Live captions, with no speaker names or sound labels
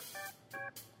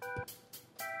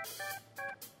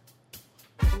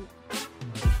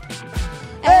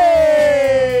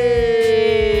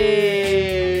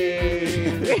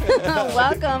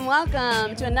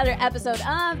Welcome to another episode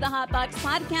of the Hotbox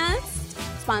Podcast,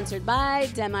 sponsored by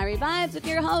Demari Vibes with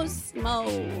your hosts, Mo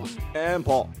and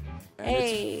Paul. And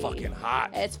hey, it's fucking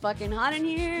hot. It's fucking hot in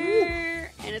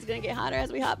here, and it's going to get hotter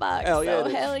as we hotbox. Hell yeah. So,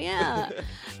 hell yeah.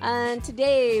 And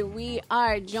today we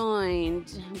are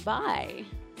joined by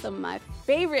some of my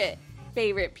favorite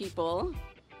people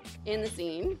in the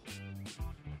scene.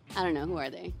 I don't know. Who are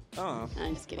they? I'm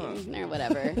just kidding. They're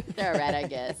whatever. They're all right, I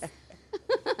guess.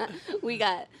 We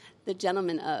got the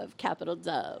gentleman of Capital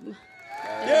Dub.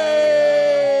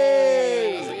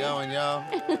 Yay! How's it going,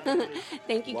 y'all?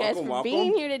 Thank you guys for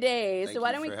being here today. Thank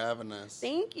you for having us.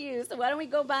 Thank you. So why don't we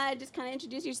go by, just kind of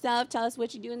introduce yourself, tell us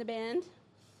what you do in the band.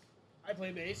 I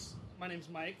play bass. My name's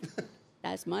Mike.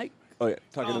 That's Mike. Oh, yeah.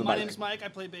 Talking to the My mic. name's Mike. I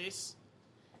play bass.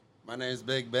 My name's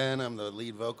Big Ben. I'm the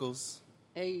lead vocals.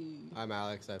 Hey. I'm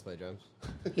Alex. I play drums.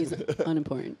 He's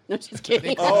unimportant. No, just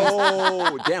kidding.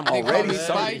 Oh, damn, They call already? me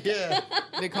Sorry. Spike. Yeah.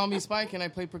 They call me Spike, and I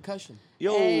play percussion.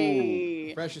 Yo.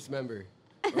 Hey. Freshest member.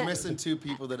 We're missing two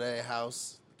people today.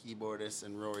 House, the keyboardist,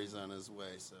 and Rory's on his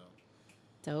way. So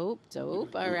Dope.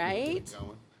 All right.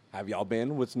 going. Have y'all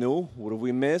been? What's new? What have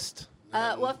we missed?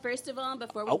 Well, first of all,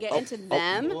 before we get into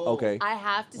them, Okay. I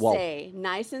have to Whoa. say,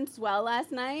 nice and swell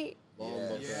last night.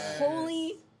 Yes.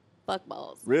 Holy fuck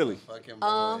balls. Really? Fucking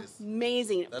boys.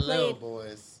 Amazing. The little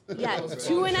boys. Yeah,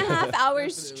 2.5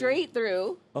 hours straight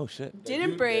through. Oh, shit.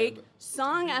 Didn't break.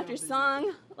 Song after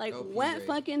song. Like, No went break.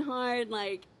 fucking hard.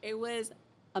 Like, it was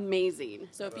amazing.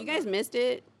 So if you guys missed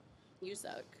it, you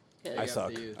suck. 'Cause I it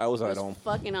suck. you. I was was at home.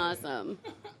 fucking awesome.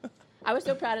 I was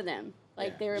so proud of them.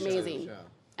 Like, they were amazing. Show.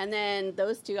 And then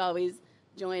those two always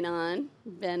join on,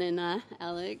 Ben and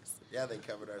Alex. Yeah, they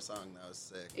covered our song. That was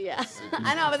sick. Yeah.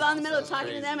 I know. I was on the middle of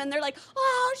talking to them, and they're like,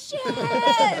 oh, shit,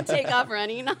 and take off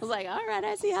running. I was like, all right,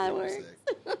 I see how it works.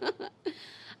 Sick.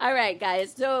 All right,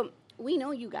 guys. So we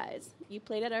know you guys. You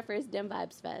played at our first Dem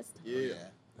Vibes Fest. Yeah.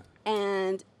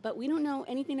 But we don't know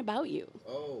anything about you.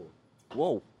 Oh.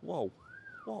 Whoa.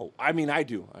 I mean, I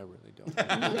do. I really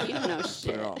don't. You don't know Put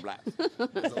shit. it on black.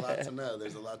 There's a lot to know.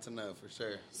 There's a lot to know for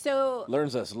sure. So,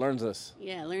 Learns us.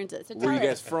 yeah, learns it. So Where tell you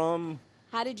us, guys from?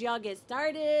 how did y'all get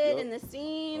started in the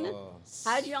scene? Oh.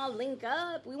 How did y'all link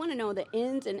up? We want to know the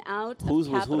ins and outs Who's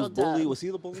of Capital bully? Dub. Was he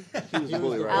the bully? He was the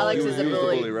bully, right? Alex He was is a the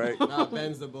bully. right? Nah,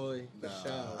 Ben's the bully. No.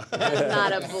 Show. That's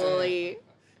not a bully.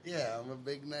 Yeah, I'm a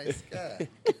big, nice guy.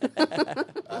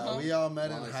 We all met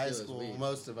in All I high steal is school, weed.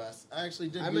 most of us. I actually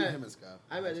did I meet met- him in Scott.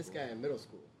 I met this guy in middle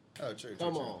school. Oh, true.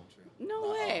 Come true, on. True. No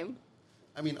Not way. all.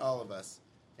 I mean, all of us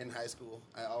in high school.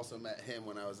 I also met him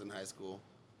when I was in high school.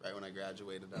 Right when I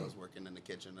graduated, I was working in the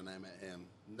kitchen, and I met him.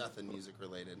 Nothing music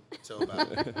related until about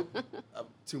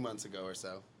 2 months ago or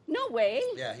so. No way.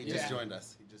 Yeah, he just Yeah. joined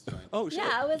us. He just joined. Oh, shit.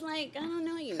 Yeah, I was like, I don't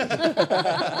know you.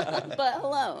 But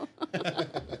hello.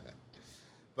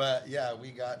 But yeah,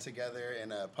 we got together,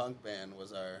 and a punk band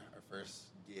was our first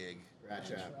gig. Rat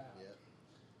trap.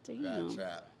 Yep, Rat Damn.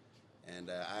 Trap. And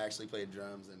I actually played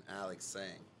drums, and Alex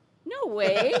sang. No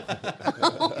way.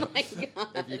 Oh my God.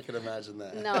 If you could imagine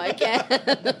that. No, I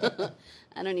can't.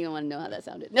 I don't even want to know how that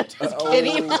sounded. No, just Oh,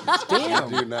 kidding. I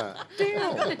do not.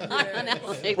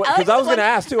 Because I was going to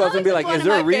ask, too. I was going to be like, is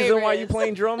there a reason why you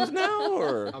playing drums now?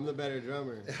 Or? I'm the better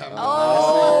drummer.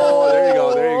 Oh.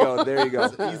 There you go.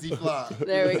 It's an easy flop.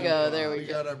 There we go. There we We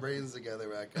go. got our brains together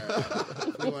back there.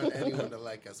 If we want anyone to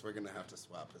like us, we're going to have to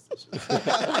swap positions.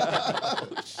 Oh,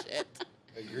 shit.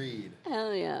 Agreed.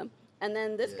 Hell yeah. And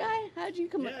then this guy, how'd you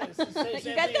come Yeah, up? it's the same You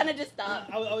thing. guys kind of just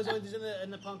stopped. I was always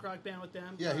in the punk rock band with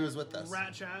them. Yeah, he was with us.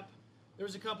 Rat Trap. There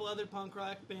was a couple other punk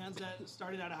rock bands that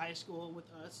started out of high school with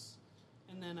us,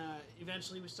 and then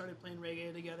eventually we started playing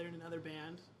reggae together in another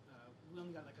band. We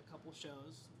only got like a couple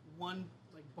shows. One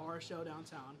like bar show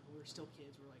downtown. We were still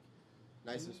kids. We were like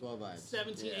Nice and swell vibes.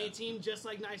 17, Yeah. 18, just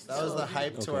like Nice. That was the Soul.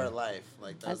 hype to Okay. our life.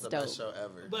 Like, that was the That's best show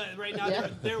ever. But right now Yeah.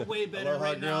 they're way better Aloha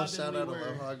right Grill, now shout than out we were.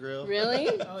 Aloha Grill. Really?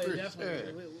 Oh, yeah, For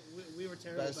definitely. sure. We were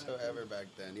terrible. Best show back then. ever back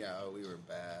then. Yeah, we were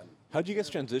bad. How'd you guys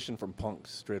transition from punk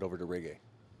straight over to reggae?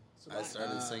 I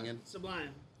started singing. Sublime,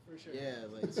 for sure. Yeah,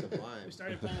 like Sublime. We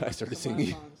started playing I started Sublime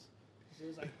singing. songs. It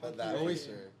was like But that Well, was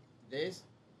we- sure.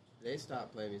 They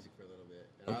stopped playing music for a little bit.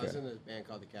 And I was Okay. in this band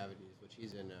called The Cavities, which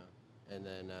he's in now. And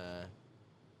then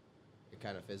it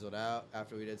kind of fizzled out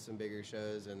after we did some bigger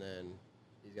shows. And then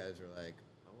these guys were like,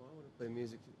 oh, I want to play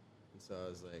music. And so I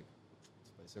was like,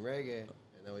 let's play some reggae.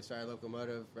 And then we started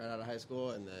Locomotive right out of high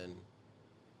school. And then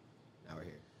now we're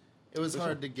here. It was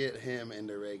hard to get him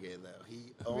into reggae,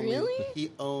 though. Really? He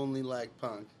only liked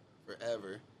punk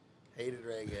forever. Hated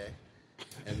reggae.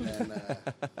 And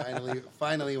then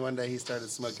finally one day he started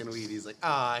smoking weed. He's like,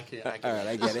 I can. All right,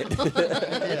 I get it.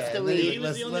 It's the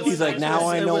weed. He's like, now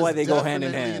I know why they go hand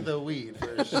in hand. The weed,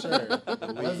 for sure.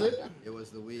 Was it? It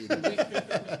was the weed.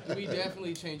 Weed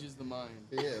definitely changes the mind.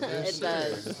 Yeah, It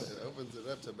does. It opens it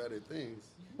up to better things.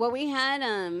 Well, we had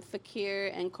Fakir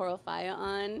and Coral Faya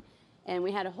on, and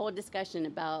we had a whole discussion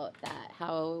about that,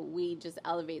 how weed just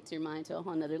elevates your mind to a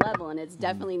whole nother level. And it's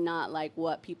definitely not like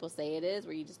what people say it is,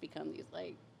 where you just become these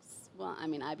like, well, I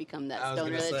mean, I become that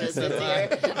stoner that just sits here.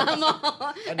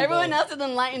 Everyone else is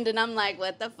enlightened, and I'm like,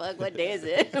 what the fuck? What day is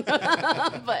it?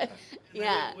 But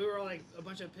yeah, we were all like a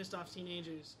bunch of pissed off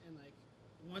teenagers, and like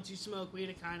once you smoke weed,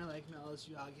 it kind of like mellows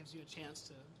you out, gives you a chance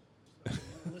to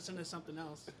listen to something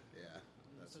else. Yeah,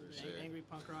 that's Some for sure. angry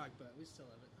punk rock, but we still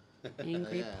love it.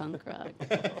 angry punk rock.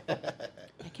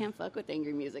 I can't fuck with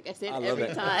angry music. I say it I love every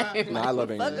it. time. No, I love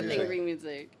fuck angry with music. angry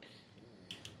music.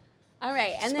 All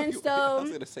right, and then I was so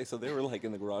gonna say, so they were like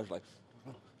in the garage, like.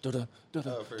 Oh,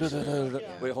 for sure.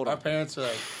 Wait, hold Our on. parents are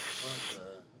like,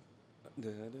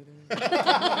 Wait,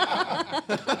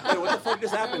 what the fuck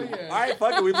just happened? Oh, yeah. All right,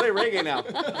 fuck it. We play reggae now.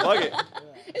 Fuck it.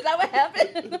 is that what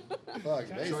happened? fuck,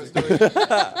 basically. True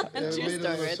Yeah, we made it a story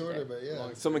little right shorter, there. but yeah.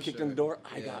 Someone kicked in the door.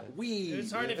 I got weed.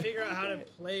 It's hard to figure out how to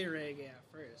play reggae at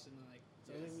first, and like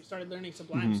so then we started learning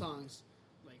Sublime songs,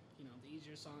 like the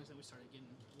easier songs. Then we started getting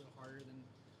a little harder than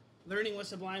learning what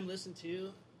Sublime listened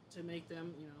to make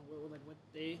them what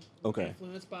they were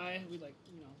influenced by. We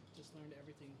just learned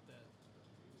everything that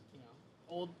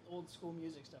old school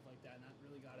music stuff like that, and that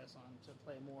really got us on to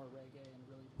play more reggae and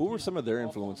really. Who were some of their all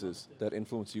fall in love influences with it. that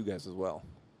influenced you guys as well?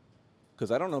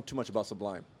 Because I don't know too much about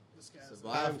Sublime. This guy's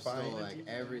Sublime Half stole Pint. like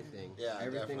everything. Yeah,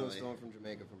 everything was definitely. stolen from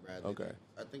Jamaica from Bradley. Okay.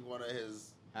 I think one of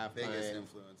his Half biggest Pint.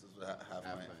 influences was Half Half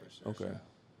Pint, Pint. for sure. Okay.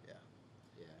 Yeah.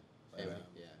 Yeah. Same.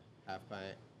 Yeah. Half pint.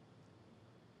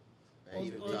 old,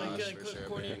 Banged it old, down. like Josh, for sure,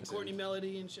 Courtney, Barrington. Courtney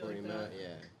Melody and shit Courtney like that. Mel- yeah.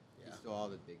 Yeah. He stole all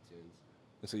the big tunes.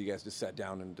 And so you guys just sat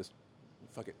down and just,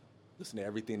 fuck it, listened to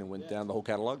everything and went down the whole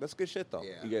catalog. That's good shit, though.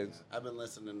 Yeah. You guys. I've been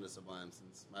listening to Sublime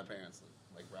since my parents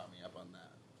brought me up on that,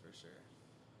 for sure.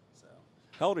 So,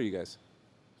 How old are you guys?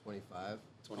 25.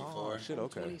 24. Oh, shit,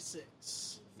 okay.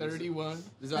 26. 31.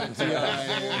 This is our TI.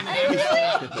 Are you really?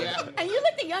 And you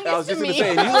look the youngest I was to just me.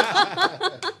 going to say,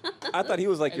 I thought he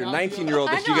was like your And I'll be 19-year-old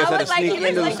I that know, you guys I had to was like, sneak he looks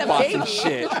into the like the spots and baby.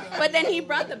 shit. But then he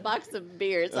brought the box of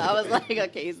beer, so I was like,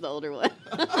 okay, he's the older one.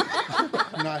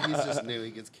 No, he's just new. He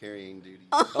gets carrying duty.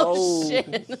 Oh.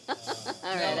 Shit.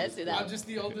 All right, I see that. I'm just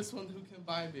the oldest one who can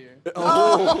buy beer.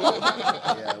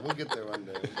 Yeah, we'll get there one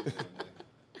day.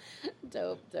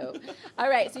 Dope. All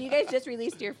right, so you guys just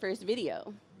released your first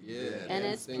video, Yeah.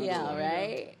 NSPL,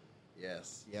 right?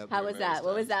 Yes. Yep. How was that?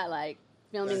 What was that like?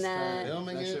 Filming Best time. that?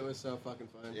 Filming That it? shit was so fucking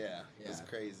fun. Yeah, it was Yeah.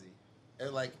 crazy.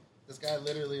 It, this guy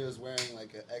literally was wearing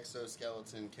like an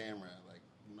exoskeleton camera, like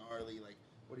gnarly, like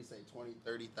what do you say,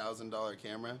 $20,000-$30,000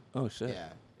 camera. Oh, shit. Yeah.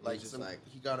 It Like, was just like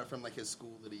he got it from like his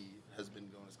school that he has been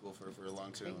going to school for a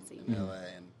long time Crazy. in LA,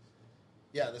 and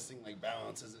yeah, this thing like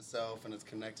balances itself and it's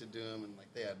connected to him, and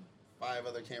like they had 5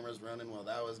 other cameras running while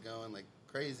that was going, like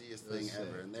craziest It was thing sick.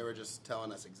 ever, and they were just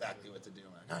telling us exactly what to do.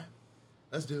 I'm like, all right,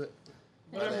 let's do it.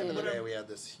 By But the end of the our- day, we had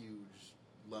this huge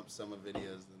lump sum of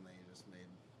videos, and they just made.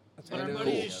 But our Cool.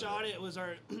 buddy who shot it was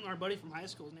our buddy from high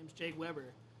school. His name's Jake Weber.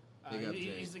 Big up,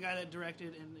 Jake. He's the guy that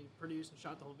directed and he produced and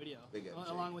shot the whole video, Big up,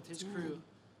 Jake. along with his crew.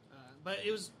 But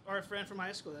it was our friend from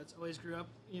high school that's always grew up,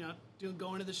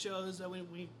 going to the shows. When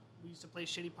we used to play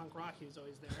shitty punk rock, he was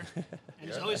always there, and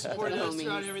he's always supported us Homies.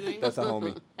 throughout everything. That's a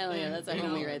homie. Hell yeah, that's a You know,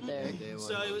 homie right there. day one.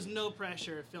 So it was no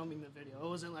pressure filming the video. It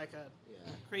wasn't like a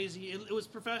Yeah. crazy. It was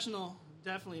professional,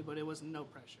 definitely, but it was no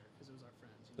pressure because it was our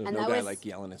friends. There's And no that guy was- like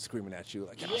yelling and screaming at you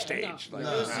like on Yeah, stage. no. Like,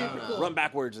 It was super cool. run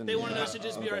backwards and They wanted yeah. us to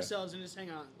just be Okay. ourselves and just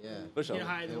hang out. Yeah. For sure. Get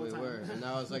high the And whole we time. were. And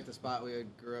that was like the spot we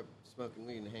grew up smoking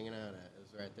weed and hanging out at.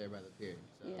 It was right there by the pier.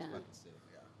 So it Yeah. was fucking sick.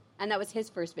 And that was his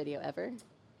first video ever?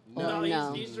 No,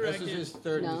 No. he's This directed. was his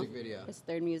third No. music video. His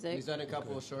third music? He's done a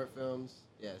couple of short films.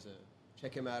 Yeah, so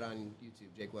check him out on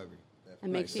YouTube, Jake Weber.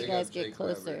 And make Nice. sure you Big guys up get Jake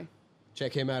closer. Weber.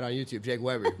 Check him out on YouTube, Jake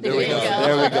Weber. There we go.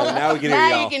 There we go. Now we can hear Now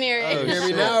y'all. you can hear You it. hear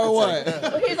me now or what?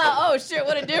 He's like, oh shit,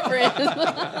 what a difference.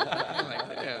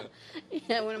 Yeah.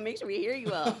 Yeah, I want to make sure we hear you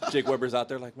well. Jake Weber's out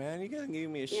there like, man, you gotta give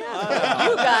me a Yeah, shot. fuck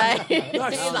you guys. I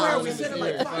He's swear all- we said it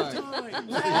like Yeah, 5 fine.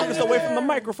 times. Just away from the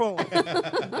microphone.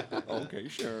 Okay,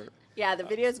 sure. Yeah, the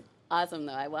video's awesome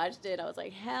though. I watched it. I was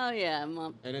like, hell yeah,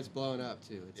 mom. And it's blowing up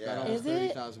too. It's Yeah. got almost Is it?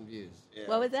 30,000 views. Yeah.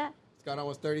 What was that? It's got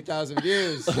almost 30,000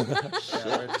 views.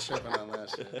 Yeah, we're tripping on that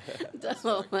shit.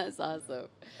 Dope. That's awesome.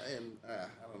 And I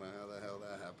don't know how the hell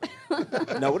that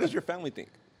happened. Now, what does your family think?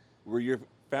 Were your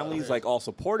families like all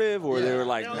supportive, or they were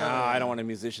like, No. nah, I don't want a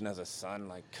musician as a son.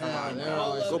 Like, come on, they're man.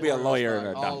 all Go be a lawyer and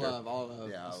a all doctor. all love.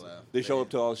 Yeah, I'll laugh. They show up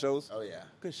to all the shows. Oh yeah.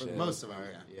 Good For shit. most of them,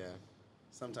 yeah. Yeah.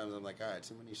 Sometimes I'm like, all right,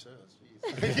 too many shows.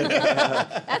 Jeez.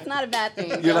 That's not a bad thing.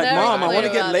 You're like, Whatever Mom, I you want to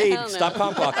say get about it. laid. Hell no. Stop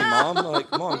cock-blocking, Mom. I'm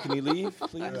like, Mom, can you leave,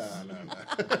 please?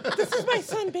 No. This is my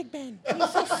son, Big Ben.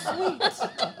 He's so sweet.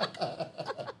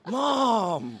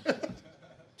 Mom.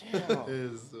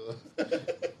 Damn.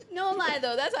 No lie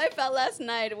though, that's how I felt last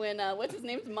night when what's his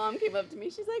name's mom came up to me.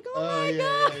 She's like, "Oh, my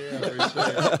god!" yeah,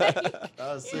 for sure.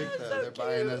 I was sick though. so They're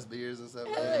buying cute. us beers and stuff.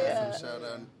 Hell They yeah. had some shout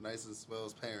out, nice and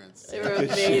swell's parents. They were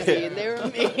amazing. They were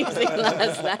amazing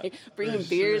last night, bringing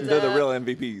beers. They're the up. real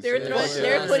MVPs. They were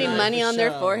they were putting Yeah. money on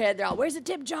their Show. forehead. They're all, "Where's the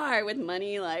tip jar?" with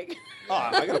money like. Oh,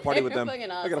 I got to party with They were them.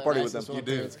 fucking I got to awesome. party with Nice them. and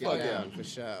You swell do. parents get Fuck down, yeah. for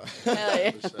sure. Hell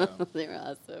yeah. For sure. They were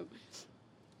awesome.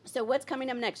 So what's coming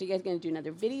up next? Are you guys going to do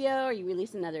another video? Are you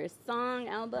releasing another song,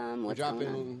 album? We're What's going on?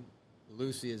 dropping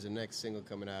Lucy is the next single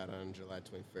coming out on July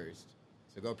 21st.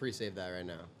 So go pre-save that right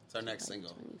now. It's our next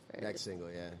single. 21st. Next single,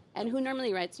 yeah. And who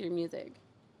normally writes your music?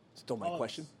 Still my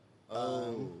question.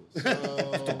 Oh,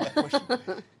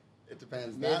 It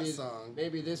depends. That maybe song.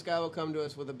 maybe this guy will come to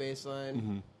us with a bass line,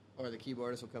 Mm-hmm. or the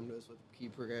keyboardist will come to us with key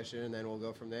progression, and then we'll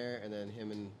go from there. And then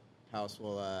him and House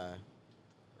will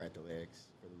write the lyrics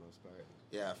for the most part.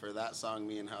 Yeah, for that song,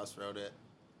 me and House wrote it.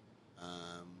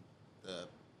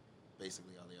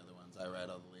 Basically all the other ones, I write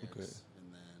all the lyrics, Okay.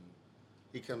 and then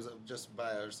he comes up just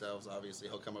by ourselves. Obviously,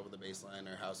 he'll come up with a bass line,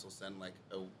 or House will send like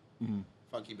a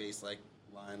funky bass like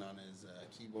line on his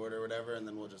keyboard or whatever, and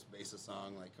then we'll just base a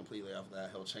song like completely off that.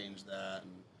 He'll change that,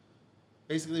 and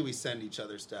basically we send each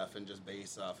other stuff and just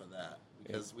base off of that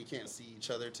because we can't see each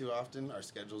other too often. Our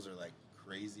schedules are like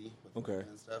crazy with work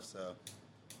and stuff, so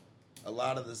a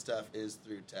lot of the stuff is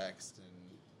through text, and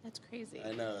That's crazy.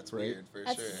 I know it's Right. weird for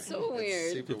That's sure. so It's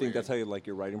weird. super Do you think weird. that's how you, like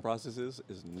your writing process is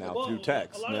now Well, through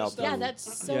text? a lot of Now the stuff- Yeah, through-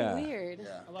 that's so Yeah. weird.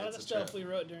 Yeah, A lot of it's the a stuff trip.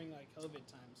 we wrote during like COVID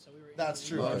times, so we were. That's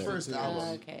true. Right. Our first album.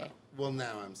 Okay. Well,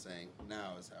 now I'm saying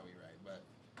now is how we write, but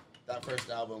that first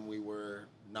album we were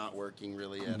not working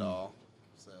really at all,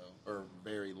 so or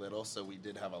very little. So we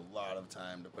did have a lot of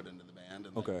time to put into the band.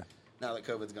 And Okay. now that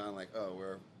COVID's gone, like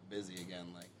we're busy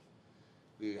again. Like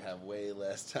we have way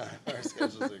less time. Our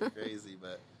schedules are crazy,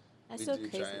 but That's we so do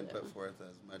crazy, try and though. put forth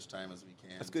as much time as we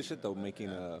can. That's good shit though. Making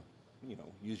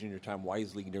using your time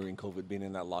wisely during COVID, being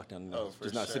in that lockdown, Oh, for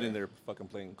just not sure. sitting there fucking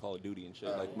playing Call of Duty and shit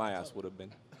like my ass would have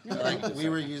been. Like we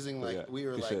were using like Yeah, we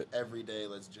were good like shit. every day,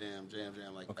 let's jam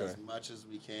like Okay. as much as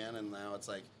we can, and now it's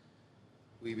like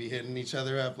we be hitting each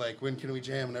other up like when can we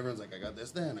jam, and everyone's like I got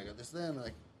this then,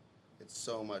 like it's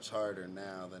so much harder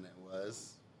now than it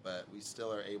was, but we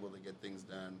still are able to get things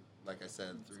done, like I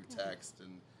said, through text,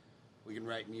 and we can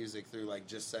write music through like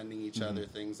just sending each other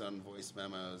things on voice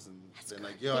memos and then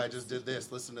like yo I just did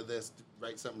this, listen to this,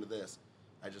 write something to this.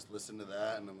 I just listen to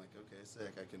that and I'm like okay,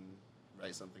 sick, I can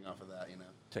write something off of that, you know.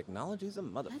 Technology's a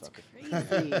That's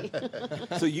motherfucker.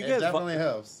 crazy. So you It guys, definitely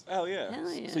helps. hell yeah.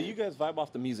 Hell yeah. So you guys vibe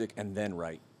off the music and then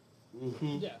write.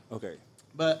 Yeah. Okay.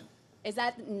 But Is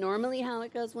that normally how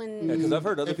it goes when? Yeah, because I've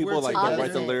heard other If we're people like they'll write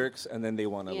the together- lyrics and then they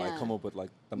want to Yeah. like come up with like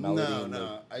the melody. no, and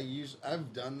no,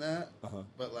 I've done that, Uh-huh.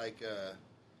 but like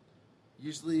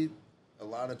usually a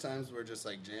lot of times we're just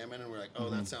like jamming and we're like, oh,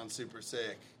 that sounds super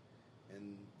sick,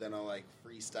 and then I'll like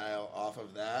freestyle off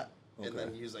of that, and then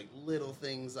Okay. use like little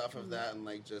things off of that and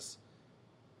like just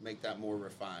make that more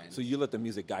refined. So you let the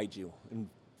music guide you and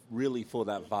really feel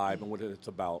that vibe and what it's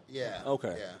about. yeah,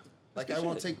 Okay. yeah. Like I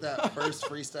won't take that first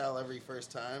freestyle every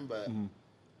first time, but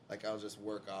like I'll just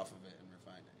work off of it and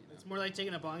refine it. You know? It's more like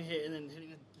taking a bong hit and then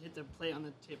hit the play on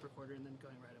the tape recorder and then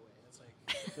going right away.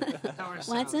 That's like how our What's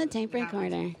sound a is. tape It happens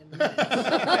recorder? in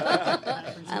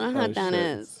minutes. I don't know Oh, what that shit.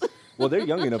 is. Well, they're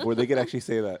young enough where they could actually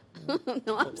say that.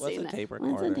 No, I'm What's saying a that. tape What's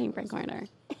recorder? a tape recorder?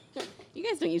 You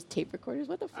guys don't use tape recorders.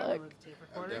 What the I fuck? remember the tape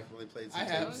I've recorder. definitely played some I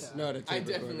have. tapes. No, the tape I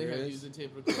definitely recorder have is. used a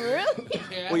tape recorder. Really?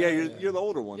 Yeah. Well, yeah, you're the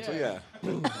older one, so yeah.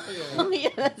 Oh, yeah,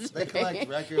 that's They collect right.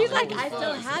 records. He's like, all I the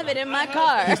still time. have it in my I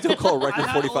car. You still call I record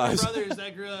had older 45s. brothers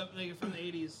that grew up like from the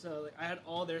 '80s, so like I had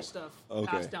all their stuff Okay.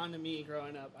 passed down to me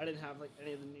growing up. I didn't have like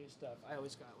any of the new stuff. I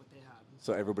always got what they had.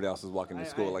 So everybody else is walking to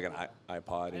school with like an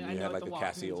iPod, and I you know had what like the a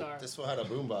Walkmans Casio. are. This one had a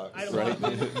boombox. I had a Right.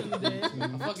 Walkman in the day.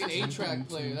 A fucking 8-track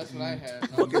player. That's what I had.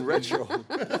 Fucking retro.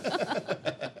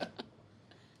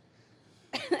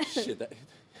 Shit, that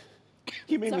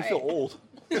he made me Sorry. feel old.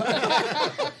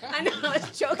 I know, I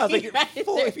was joking. I was like, right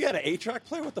fool, there. if you had an 8-track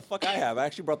player, what the fuck I have? I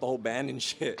actually brought the whole band and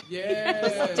shit.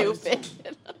 Yeah. Stupid.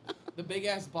 The big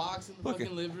ass box in the Okay.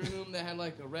 fucking living room that had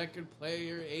like a record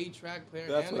player, 8-track player.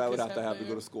 That's and what a I would have cassette to have to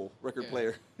player. go to school. Record Yeah.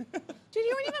 player. Dude,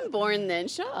 you weren't even born then.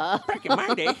 Shut up. Back in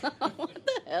my day, What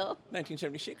the hell?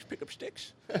 1976, pick up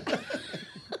sticks.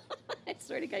 I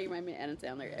swear to God, you remind me of Adam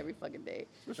Sandler every fucking day.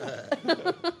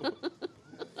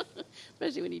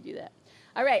 Especially when you do that.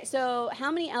 All right, so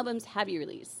how many albums have you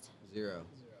released? 0.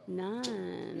 We have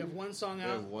None. one song We out.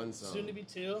 have one song. Soon to be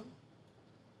 2.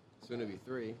 Soon to be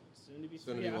 3. Soon to be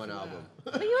Soon 3 to be 1 after album.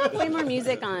 that. But you have way more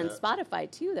music on Spotify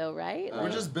too, though, right? We're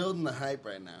Like- just building the hype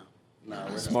right now. No,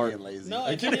 we're Smart. just being lazy. No,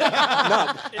 it's No,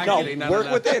 kidding, none work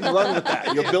of with it and run with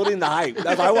that. You're building the hype.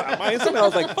 That's why I instantly I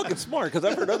was like, fucking smart, because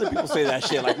I've heard other people say that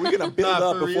shit. Like, we're going to build Nah,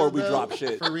 up for before real, we though- drop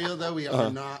shit. For real, though, we are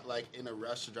not, like, in a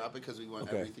rush to drop it because we want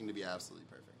Okay. everything to be absolutely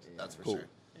perfect. That's for Cool. sure.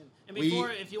 And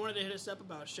before, if you wanted to hit us up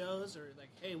about shows or like,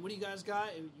 hey, what do you guys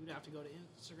got? You'd have to go to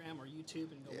Instagram or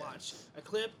YouTube and go Yeah. watch a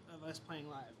clip of us playing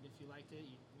live. And if you liked it,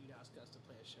 you'd ask us to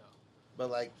play a show.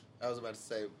 But, like, I was about to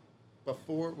say,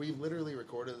 before, we literally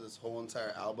recorded this whole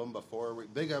entire album before we,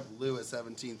 big up Lou at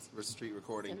 17th Street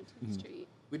Recording. 17th Street.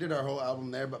 We did our whole album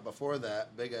there, but before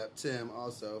that, big up Tim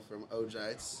also from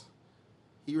Ojites.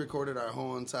 He recorded our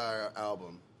whole entire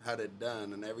album, had it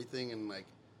done and everything, and like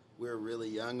we were really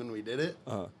young when we did it.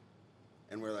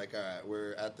 And we're like, all right,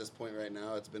 we're at this point right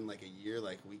now. It's been like a year,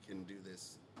 like we can do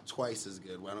this twice as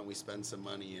good. Why don't we spend some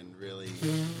money and really,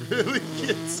 really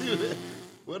get to it?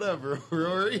 Whatever,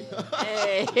 Rory.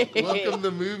 Hey. Welcome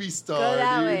to movie star, Go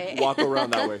that dude. way. Walk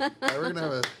around that way. All right, we're gonna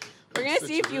have a. We're going to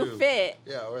see if you switcheroo. fit.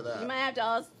 Yeah, or that. You might have to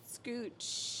all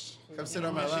scooch. Come sit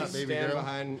on my lap, baby Stand girl.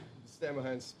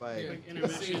 behind Spike. Like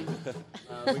intermission.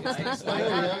 We can Spike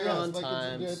out out of your own Spike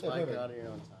time. is Spike good. out of your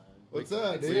own time. What's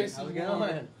up, dude? How's it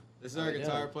going? This is our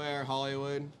guitar player,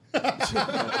 Hollywood.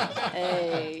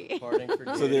 Hey. Parting for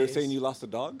So they were days. saying you lost a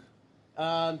dog?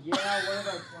 Yeah, one of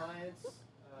our clients,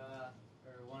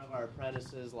 or one of our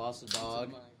apprentices, lost a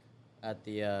dog at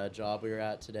the job we were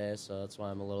at today, so that's why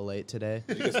I'm a little late today.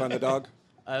 Did you guys find the dog?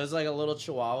 It was like a little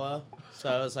Chihuahua,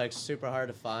 so it was like super hard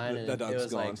to find, and That it dog's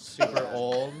was gone. like super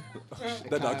old.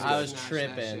 That dog's I gone. was Snatch that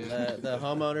tripping. shit. The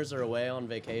homeowners are away on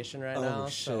vacation right Oh, now,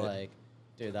 so shit. like,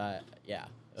 dude, that yeah.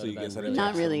 it So you would've guys been had to Not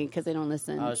awesome. really, because they don't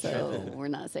listen, I was so tripping. we're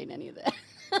not saying any of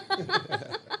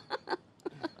that.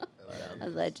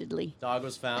 Allegedly. Dog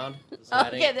was found. It was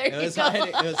Okay, there it you was go. Hiding,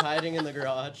 it was hiding in the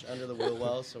garage under the wheel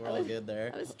well, so we're all good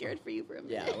there. I was scared for you for a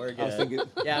minute. Yeah, we're I was good. thinking,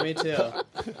 Yeah, me too. tell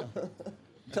the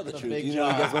It's a truth. big You know,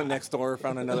 you job. guys went next door,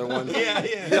 found another one. Yeah.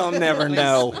 You'll never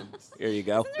know. Here you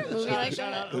go. Movie like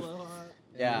Shout that. out Aloha.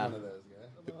 Yeah, One of those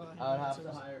guys. Aloha. I would have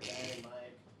to hire Ben and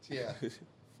Mike. Yeah.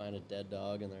 Find a dead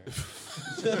dog in there.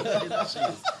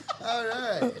 Jeez. All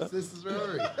right. This is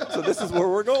Rory. So this is where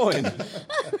we're going.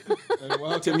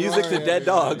 To music to dead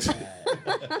dogs.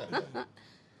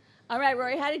 All right,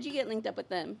 Rory, how did you get linked up with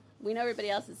them? We know everybody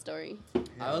else's story.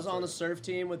 I was on the surf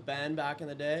team with Ben back in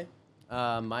the day.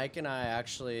 Mike and I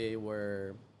actually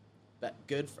were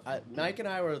Mike and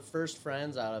I were the first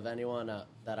friends out of anyone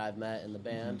that I've met in the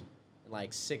band. In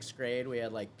like 6th grade, we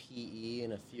had like PE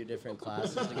and a few different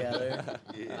classes together.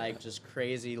 Like just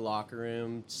crazy locker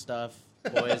room stuff.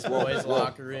 Boys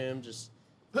locker room, just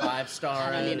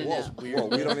 5-star. I don't need to know. Weird. Whoa,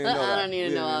 we don't even know that. I don't need to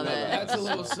We know all didn't that. That's a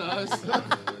little sus.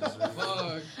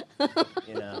 Fuck.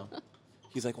 You know.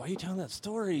 He's like, why are you telling that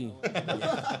story?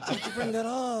 Why'd you bring that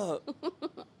up?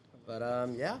 But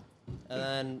yeah, and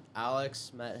then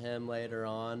Alex met him later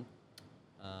on.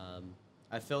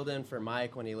 I filled in for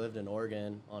Mike when he lived in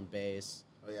Oregon on bass.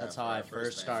 Oh, yeah, That's for how our I first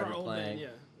first band. For started old playing. man,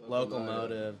 yeah.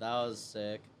 Locomotive, that was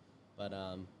sick. But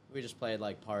we just played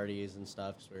like parties and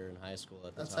stuff because we were in high school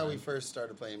at the That's time. how we first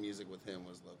started playing music with him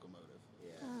was Locomotive.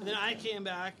 And then I came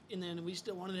back, and then we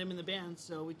still wanted him in the band,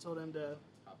 so we told him to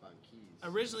Hop on keys.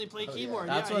 originally play Oh, yeah. keyboard.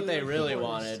 That's Yeah, what he they was a really keyboardist.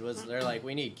 wanted. Was they're like,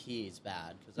 we need keys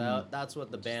bad because that's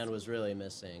what the band was really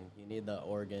missing. You need the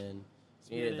organ.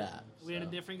 So You needed that. We had a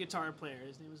so. different guitar player.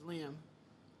 His name was Liam,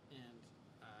 and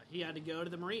he had to go to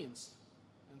the Marines,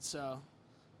 and so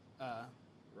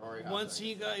Rory once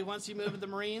he moved to the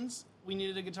Marines, we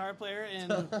needed a guitar player,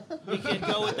 and we could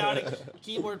go without a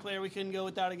keyboard player. We couldn't go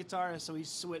without a guitar, so we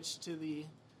switched to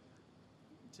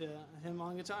him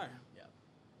on guitar. Yeah.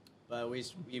 But we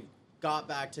got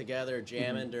back together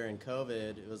jamming during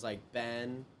COVID. It was like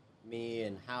Ben, me,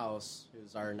 and House,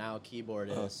 who's our now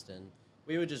keyboardist, and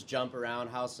we would just jump around.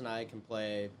 House and I can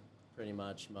play pretty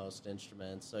much most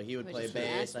instruments. So he would Which play is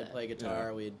bass, massive. I'd play guitar.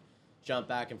 Yeah. We'd jump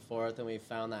back and forth, and we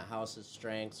found that House's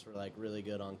strengths were like really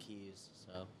good on keys.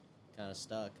 So kind of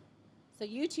stuck. So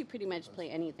you two pretty much play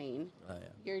anything. Oh yeah.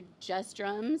 You're just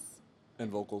drums. And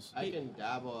vocals. I can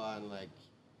dabble on like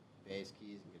bass,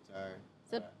 keys, and guitar.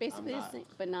 So basically, the same,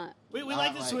 but not. We Not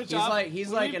like to like- switch off. He's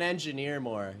When like we- an engineer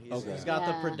more. He's got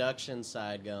the Yeah. production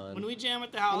side going. When we jam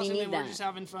at the house you and need then we're that. just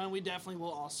having fun, we definitely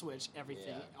will all switch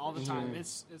everything all the time.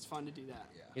 It's fun to do that.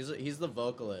 He's the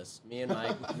vocalist. Me and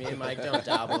Mike don't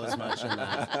dabble as much in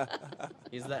that.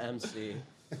 He's the MC.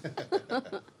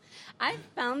 I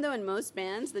found though in most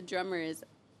bands, the drummer is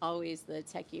always the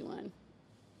techie one.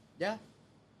 Yeah.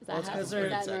 Is Well, that, it's how, 'cause is they're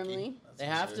that techie. normally? They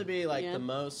have to be like Yeah. the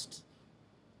most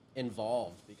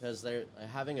involved because they're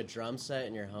having a drum set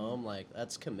in your home. Like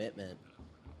that's commitment.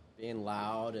 Being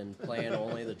loud and playing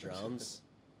only the drums.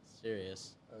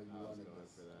 Serious.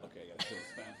 Okay, I gotta kill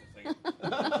this fan for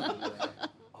a second.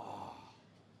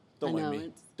 Don't I mind know, me.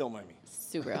 it's- Don't mind me.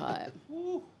 Super hot.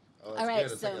 Oh, it's All right,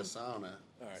 good. It's like a sauna.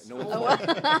 All right, no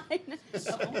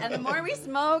Oh, and the more we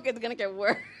smoke, it's gonna get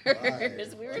worse.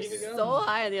 Right. We were so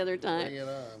high the other Bring time. it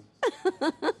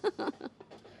on.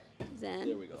 Zen.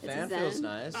 There we go. It's a Fan Zen. feels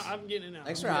nice. I'm getting it out.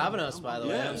 Thanks for having us, by the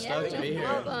way. Yeah. I'm Yeah, stoked to be you're here.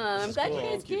 welcome. I'm glad you cool.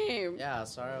 guys came. Yeah,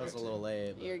 sorry I was a little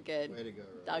late. You're good. Way to go.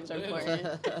 Dogs are Yeah.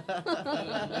 important.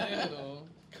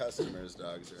 Customers'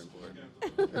 dogs are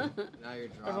important. Now you're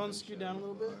dropping. Everyone scoot down a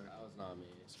little bit. That was not me.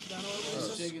 Down a little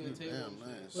bit. Shaking the table. Damn,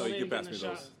 nice. Oh, you can pass Getting me a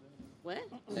those. shot. What?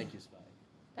 Thank you, Spike.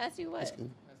 Pass you what?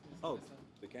 Oh,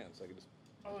 they can, so I can just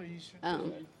Oh, you should. hide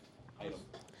them.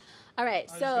 All right.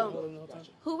 I'll just go So, with it the whole time.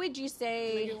 who would you Can I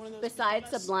say, get one of those besides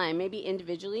bananas? Sublime, maybe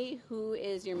individually, who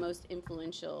is your most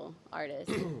influential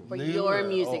artist for New your or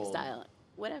music old? style?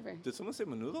 Whatever. Did someone say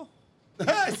menudo?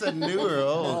 I said new or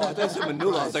Oh, I old. thought you said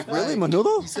menudo. I was like, really, You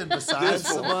menudo? said besides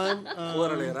Sublime?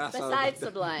 Besides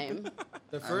Sublime.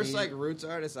 The first mean- roots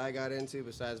artist I got into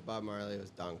besides Bob Marley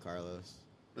was Don Carlos.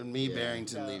 And me, Yeah.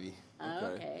 Barrington Levy. Oh,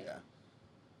 okay.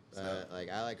 Yeah.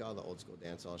 I like all the old school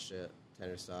dancehall shit.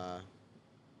 Tenor Saw,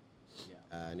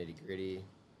 Nitty Gritty,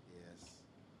 Yes.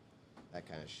 that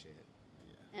kind of shit.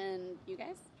 And you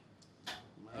guys?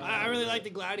 I really like the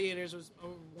Gladiators. Was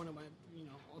one of my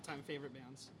all-time favorite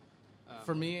bands.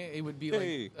 For me, it would be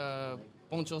Hey. like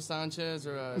Poncho Sanchez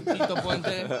or Tito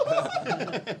Puente.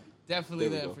 Definitely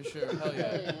There we them go. for sure. Hell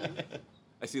yeah.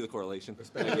 I see the correlation.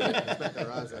 Respect the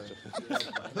Raza.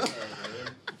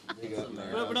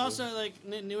 But also like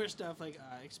newer stuff like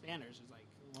Expanders is like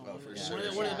Oh, for one,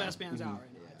 sure. one of the best bands out right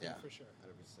now. I think, Yeah. for sure.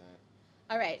 100%.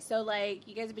 All right. So, like,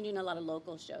 you guys have been doing a lot of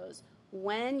local shows.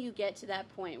 When you get to that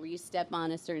point where you step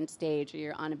on a certain stage or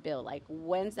you're on a bill, like,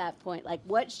 when's that point? Like,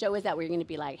 what show is that where you're going to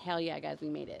be like, hell yeah, guys, we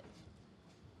made it?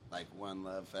 Like One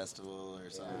Love Festival or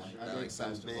something like a that. big Like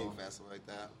some festival. big festival like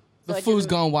that. The So it Foos doesn't-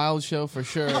 Gone Wild show for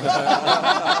sure. Shout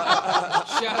out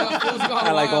Foos Gone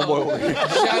I like Wild. Homeboy over here.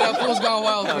 Shout out Foos Gone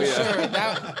Wild for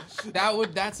yeah. sure.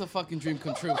 That's a fucking dream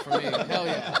come true for me. Hell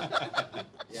yeah.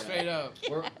 Straight up.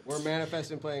 We're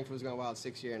manifesting playing Foos Gone Wild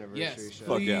 6-year anniversary Yes. show.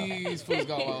 Fuck yeah. Please, Foos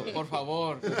Gone Wild. Por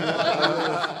favor.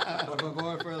 Por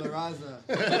favor, for the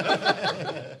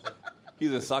Raza.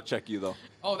 He's in sock check you though.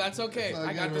 Oh, that's okay.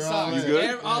 I got the we're all socks. in. You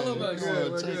good? All of us.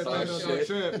 We're good. Oh,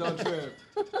 shit. Don't trip.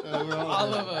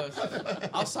 All of us.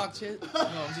 I'll sock shit. No,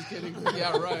 I'm just kidding.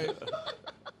 Yeah, right.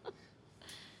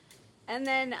 And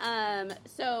then,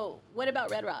 so what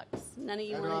about Red Rocks? None of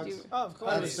you want to do. Oh, of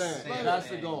course. That's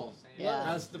the goal. Yeah.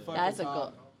 That's the fucking That's a top.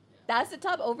 goal. That's the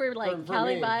top over like For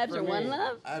Cali me, Vibes for or me. One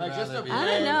Love. I'd Like, just rather to be I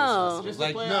there don't than know. this Just festival.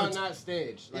 to play no, on that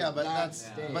stage. Like, yeah, but that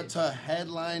stage. but to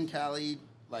headline Cali,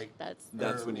 like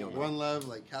That's or when you'll know. One Love,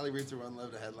 like Cali Roots or One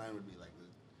Love to headline would be like the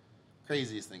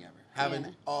craziest thing ever. Having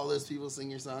Yeah. all those people sing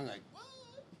your song, like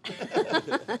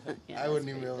Yeah, I wouldn't that's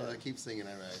even be able pretty to dope. keep singing.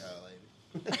 I'm like, oh, lady.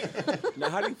 Now,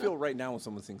 how do you feel right now when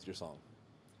someone sings your song?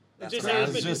 It just what I was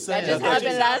happened. just That saying. just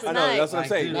happened last I know, night. that's what I'm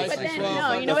saying. But But then,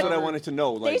 Well, no, you know That's what? what I wanted to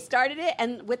know. They Like, started it,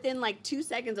 and within like 2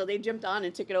 seconds, though, they jumped on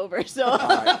and took it over. So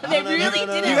right. they No, no, really no,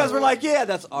 no, did no. you it. guys were like, yeah,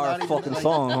 that's our Not even, fucking like-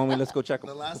 song, homie. Let's go check The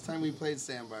them. last time we played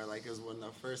Sandbar, like, is when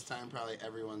the first time probably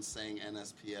everyone sang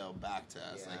NSPL back to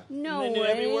us. Yeah. Like, No They knew way.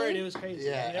 every word. It was crazy.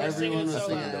 yeah, They were singing everyone was so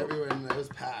singing loud. everywhere, and it was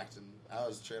packed, and I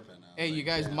was tripping. I was Hey, like, you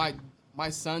guys, yeah. my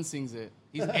son sings it.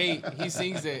 He's 8. He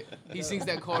sings it. He sings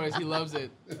that chorus. He loves it.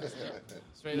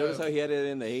 Straight Notice up. how he had it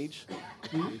in the age?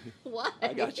 What?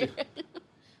 I got you.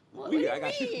 What do you I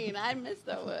got you. mean? I missed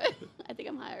that one. I think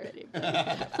I'm high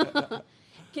already.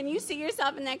 Can you see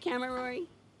yourself in that camera, Rory?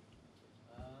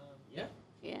 Yeah.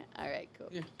 Yeah. All right. Cool.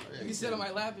 Yeah. You can sit on my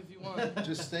lap if you want.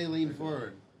 Just stay lean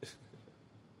forward.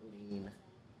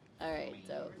 All right.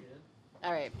 So.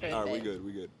 All right. Perfect. All right, we good,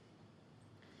 we good.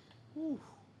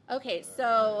 Okay.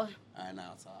 So. All right,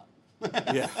 now it's hot.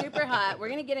 Yeah. Super hot. We're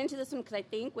gonna get into this one because I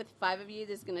think with 5 of you,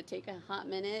 this is gonna take a hot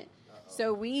minute.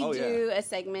 So we Oh, do a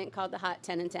segment called the Hot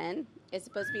 10 and 10. It's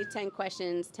supposed to be 10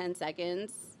 questions, 10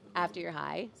 seconds. after you're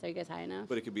high. So you guys high enough?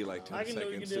 But it could be like 10 I can do-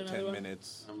 we can seconds do to another 10 one.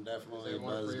 minutes. I'm definitely Is there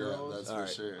more buzzed up. pre-rolls? That's All for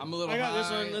right. sure. I'm a little I got this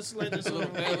high. one. Let's let this a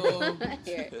little one. mellow.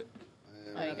 Here. Yeah,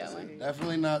 Oh, you got one.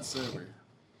 Definitely not sober.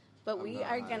 But I'm we not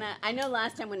are high. gonna. I know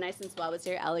last time when Nice and Swab was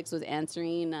here, Alex was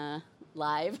answering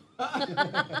live.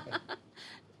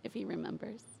 If he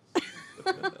remembers.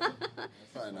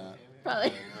 Probably not.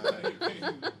 Probably.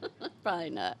 Probably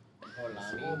not.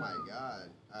 Oh my god.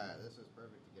 Alright, this is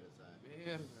perfect to get us at.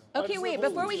 Man. Okay, Holy wait.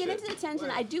 Before we get shit. into the tension,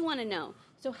 I do want to know.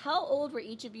 So, how old were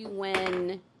each of you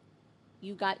when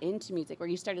you got into music, or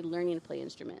you started learning to play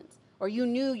instruments, or you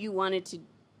knew you wanted to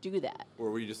do that?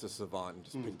 Or were you just a savant and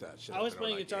just picked that shit I up was and were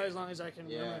playing like, guitar yeah. as long as I can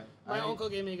Yeah, remember. My I- uncle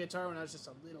gave me a guitar when I was just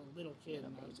a little kid,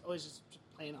 and I was always just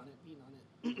playing on it, beating on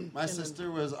it. My And then- sister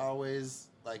was always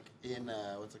like in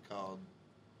what's it called,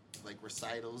 like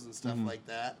recitals and stuff like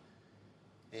that.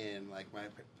 And like my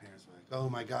parents were like, "Oh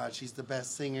my God, she's the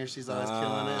best singer. She's always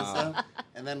killing it and stuff."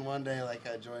 And then one day, like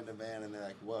I joined a band, and they're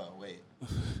like, "Whoa, wait,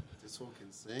 this one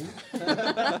can sing?"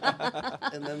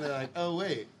 And then they're like, "Oh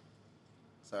wait,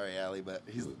 sorry, Allie, but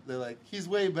they're like, he's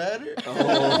way better."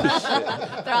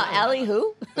 Oh, They're all, Allie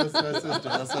who? That's my sister.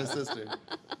 That's my sister.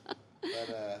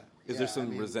 But Is yeah, there some I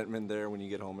mean, resentment there when you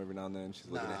get home every now and then? She's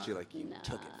looking Nah. at you like, you Nah.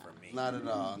 took it from me. Not at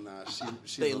all. No,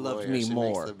 she's They a loved lawyer. me She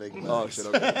more. Makes the big Oh, bucks. shit,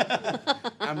 okay.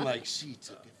 I'm like, she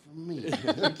took it from me.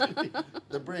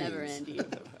 The brains. Never ending.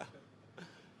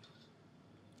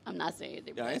 I'm not saying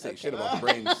anything. Yeah, I ain't but saying okay. shit about the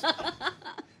brains.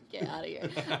 Get out of here.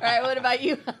 All right, what about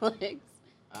you, Alex?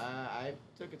 I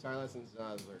took guitar lessons when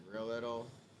I was like real little,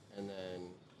 and then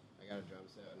I got a drum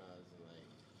set when I was like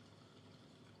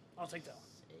I'll take that one.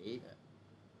 8. And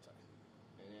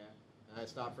yeah, and I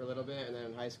stopped for a little bit, and then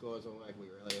in high school is when like we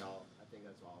really all. I think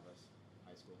that's all of us.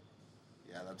 High school.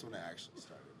 Yeah, that's when it actually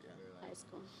started. Yeah. We were High like,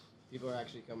 school. people are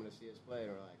actually coming to see us play,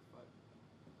 and we're like, fuck.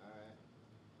 All right,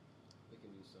 we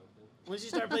can do something. Once you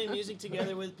start playing music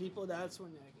together with people, that's when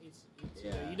like, it's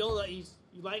Yeah. you don't like you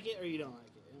like it or you don't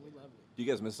like it, and we love it. Do you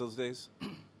guys miss those days? Do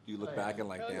you look Oh, back yeah. and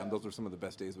like, Hell damn, yeah. those were some of the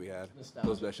best days we had?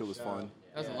 Nostalgic That shit was show. fun.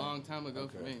 That's Yeah. a long time ago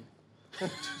for Okay. me.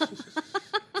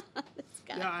 This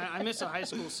guy. Yeah, I miss a high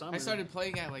school summer. I started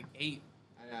playing at like 8.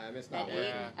 I missed At out. 8.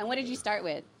 Yeah. And what did you start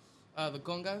with? The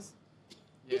congas.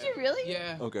 Did you really?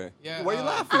 Yeah. Okay. Yeah, Why are you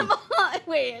laughing? I'm on.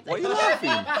 Wait. It's Why like, you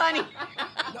laughing? Funny.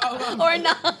 No, Or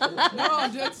not. no,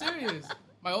 I'm dead serious.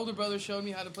 My older brother showed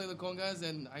me how to play the congas,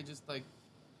 and I just like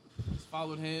just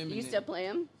followed him. You and still play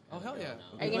them? Oh hell yeah!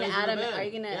 Are you gonna Plays add in them? the band. Are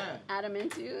you gonna Yeah. add them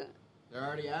into? They're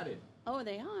already added. Oh,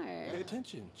 they Pay are.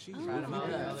 attention. Jeez. Oh. Tried them out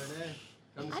the Yeah. other day.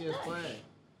 Come I see us thought- play.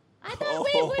 I thought.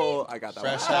 Wait. Oh, I got that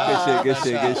Fresh one. out. Good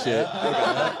shit, good shit.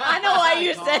 I know why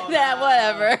you said that.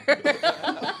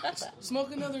 Whatever.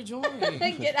 Smoke another joint.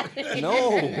 Get out of here.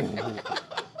 No.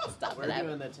 Stop We're it.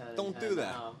 doing the 10 and Don't 10 do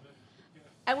that. now.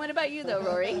 And what about you, though,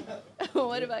 Rory?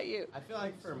 What about you? I feel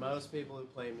like for most people who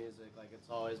play music, like it's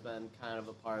always been kind of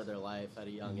a part of their life at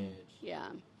a young age. Yeah.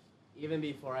 Even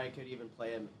before I could even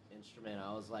play an instrument,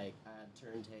 I was like, I had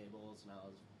turntables and I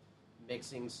was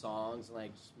mixing songs and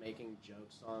like just making joke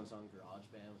songs on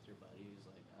GarageBand with your buddies.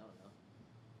 Like, I don't know.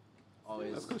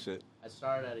 Always. That's cool shit. I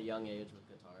started at a young age with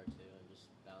guitar too and just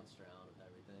bounced around with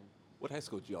everything. What high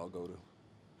school did y'all go to?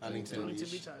 Huntington Huntington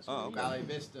Beach. Beach High School. Oh, okay. Valley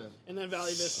Vista. And then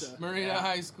Valley Vista. Marina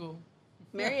High School.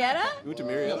 Marietta? You went to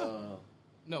Marietta? Whoa.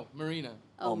 No, Marina.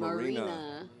 Oh, Oh, Marina.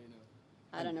 Marina.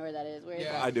 I don't know where that is. Where is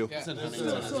Yeah, I do. Yeah.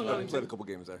 I played a couple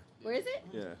games there. it? Where is it?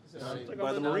 Yeah. Like By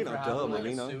over the there. marina. For Duh, having, like, a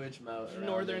marina. sewage moat around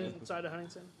Northern it. side of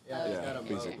Huntington. Yeah, it's Yeah, got a moat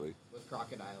basically. with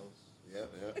crocodiles.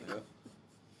 Yep.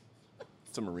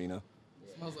 It's a marina.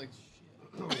 Smells like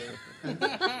shit. No.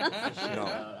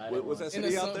 I What was that In the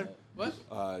city out summer. there?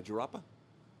 What? Jurapa?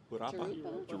 Jurapa?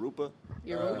 Jurupa. Jurupa?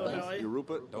 Europa. Valley.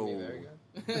 Jurupa? Oh. Very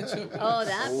good. Oh,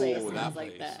 that place Oh, smells that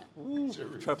like place.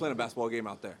 that. Try playing a basketball game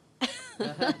out there.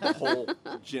 The whole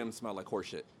gym smelled like horse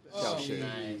shit. Cow Oh, shit.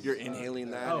 nice. You're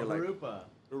inhaling that. Oh, you're like, Harupa.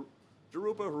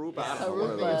 Jurupa. Yeah. I don't know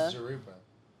what it Harupa. is.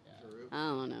 I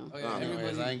don't know. Oh yeah, Anyways,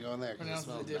 everybody I ain't going there because it pronounces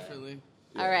smells it bad. differently.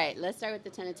 All right, let's start with the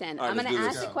 10 of 10. All right, I'm let's going to do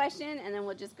ask this. a question, and then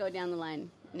we'll just go down the line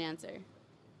and answer.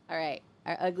 All right.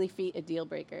 Are ugly feet a deal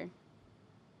breaker?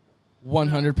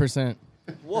 100%.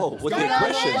 Whoa, with the Go on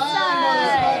aggression. this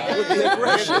side. With the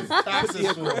aggression. With the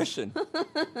Taxes full. aggression.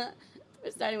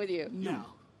 We're starting with you. No.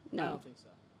 I No. don't think so.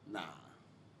 Nah.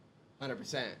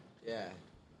 100%. Yeah.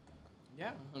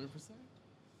 Yeah, 100%.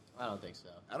 I don't think so.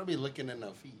 I don't be looking at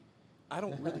no feet. I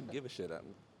don't really give a shit. I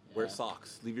wear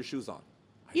socks. Leave your shoes on.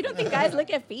 You don't think guys look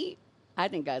at feet? I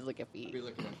think guys look at feet. Be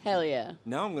looking at Hell yeah.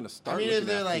 Now I'm gonna I start. mean, if looking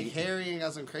they're at like feet. hairy and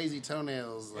got some crazy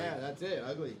toenails, like, Yeah, that's it.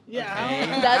 Ugly.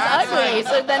 Yeah. That's ugly.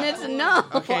 So then it's no.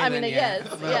 Okay, I mean, then, a yeah.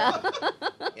 yes. Yeah.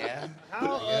 yeah. How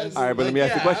All right, but let me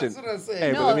ask you a question. That's what I'm saying.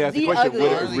 Hey, but No, let me ask you a the question.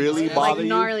 Would it ugliest. really Like bother Like you?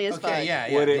 gnarly as fuck. Okay,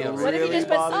 yeah. Would it yeah. What if you really just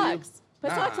put bother you? socks?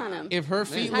 Put socks on them. If her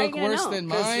feet How you look gonna worse know? than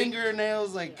Because mine,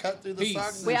 fingernails like cut through the Peace.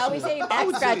 socks. We always say back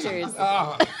scratchers.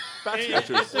 Oh, Back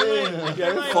scratchers. If Yeah,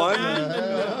 like fun.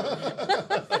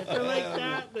 that, if they're like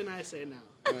that, then I say no.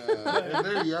 if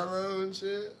they're yellow and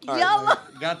shit. Yellow.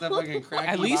 Got that fucking cracky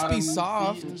At least be bottom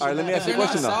soft. feet and All right, let me ask you a They're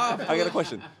not question though. soft. I got a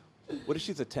question. What if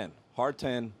she's a 10? Hard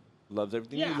 10, loves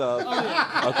everything you Yeah. love. Oh,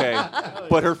 yeah. Okay,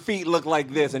 but her feet look like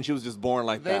this, and she was just born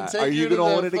like Then that. take Are you her to gonna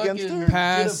the hold it against fucking- her?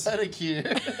 Pass. Get a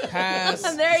pedicure. pass.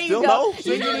 There you Still go. no?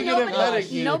 She's gonna get a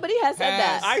pedicure. Nobody has said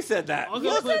Pass. that. I said that. I'll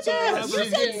go You put said some that. rubber. You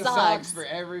She's said getting socks. for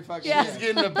every fucking Yeah. She's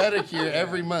getting a pedicure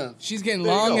every month. She's getting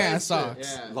There you long go. ass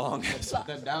socks. Yeah. Long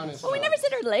The down is Well, we never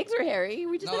said her legs were hairy.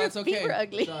 We just No, said that's her feet okay. were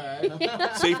ugly. It's all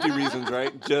right. safety reasons,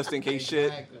 right? Just in case shit.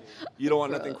 Exactly. You don't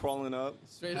want nothing crawling up.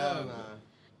 Straight Hell up. nah.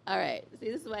 All right.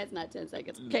 See, this is why it's not 10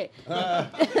 seconds. Okay.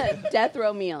 Death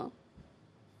row meal.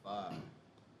 Fuck.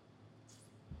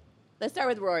 Let's start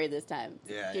with Rory this time.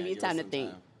 Yeah, Give yeah, you give time us to some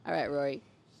think. time. All right, Rory.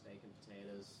 Steak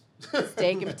and potatoes.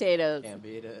 Steak and potatoes. Can't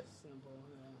beat it. Simple.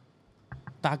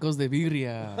 Yeah. Tacos de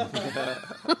birria.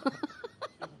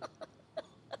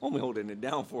 Only holding it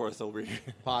down for us over here.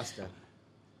 Pasta.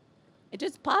 It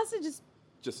just pasta, just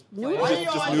Just Noodles?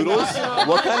 just noodles.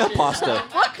 What kind of pasta?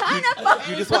 what kind of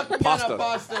You just want pasta.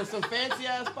 Pasta. Some fancy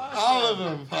ass pasta. All of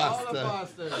them All the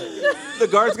pasta. pasta. The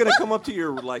guard's gonna come up to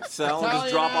your like cell and just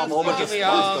Italian drop off a whole bunch of Give me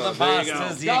all the pasta. There you go.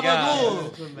 pastas you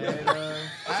got. Tomato.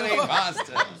 I need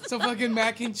pasta. Some fucking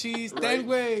mac and cheese. That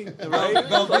way. Right?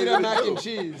 Velveeta mac and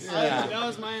cheese. Yeah. That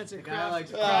was my answer. guy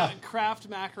likes Kraft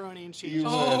macaroni and cheese.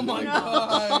 Oh my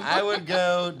god. I would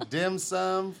go dim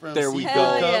sum from There we Seafood go.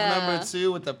 Cove Hell yeah. number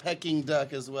 2 with the Peking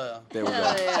duck as well. There we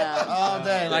Hell go. yeah. All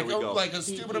day, like we go. like a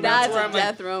stupid amount That's where a I'm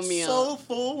death like row meal. so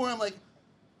full where I'm like,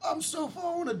 I'm so full,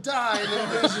 I want to die, and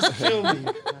then they just kill me.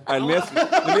 All right, let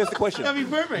me ask the question. That'd be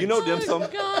perfect. You know dim sum.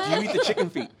 God. Do you eat the chicken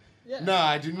feet? No,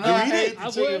 I do not eat eat it? the I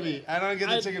chicken would. meat. I don't get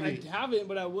the chicken I meat. haven't,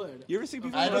 but I would. You ever see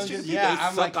people I eat don't chicken get, feet? yeah, They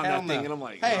I'm suck like, on hell that thing, no. and I'm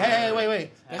like, Hey,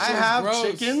 wait. That I shit is have gross.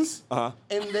 chickens, Uh-huh.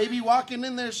 and they be walking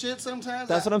in their shit sometimes.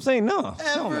 That's what I'm saying. No.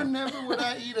 Hell Ever, no. never would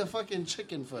I eat a fucking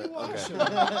chicken foot. Okay.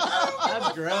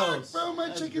 That's gross. Bro, my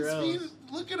That's chicken's gross. feet,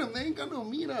 look at them. They ain't got no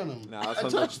meat on them. Nah, I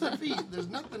that's touched their feet. There's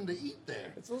nothing to eat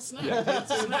there. It's a little snack.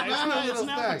 It's a snack. It's an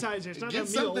appetizer. It's not Get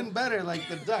a meal. something better, like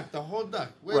the duck, the whole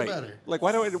duck. Way Right. better. Like,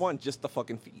 why do I want just the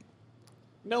fucking feet?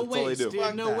 No That's all they waste, do. dude.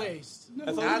 Fuck No that. waste.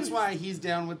 That's why he's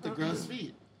down with the gross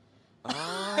feet.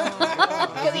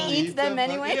 Because he eats them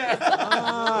anyway.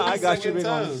 Ah, I got you, Second big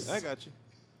one. toes. I got you.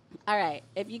 All right.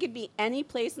 If you could be any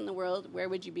place in the world, where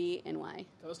would you be and why?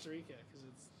 Costa Rica, because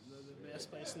it's the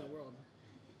best place in the world.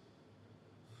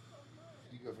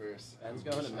 You go first. Ben's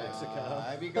going to Mexico.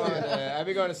 I'd be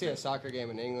going to see a soccer game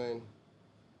in England.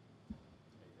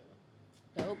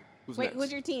 Dope. Who's Wait, next?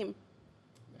 who's your team?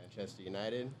 Manchester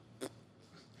United.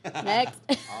 Next.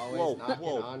 Always Whoa, knocking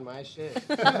whoa. on my shit.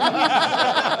 Every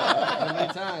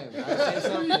time. I say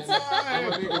something. I'm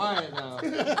going to be quiet now.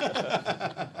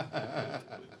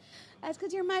 That's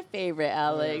because you're my favorite,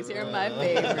 Alex. You're my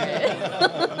favorite.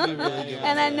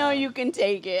 And I know you can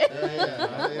take it.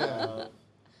 Yeah.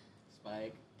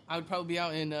 Spike. I would probably be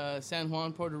out in San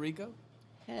Juan, Puerto Rico.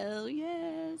 Hell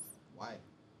yes. Why?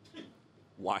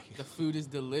 Why? The food is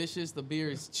delicious. The beer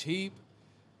is cheap.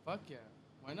 Fuck yeah.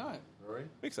 Why not? Rory?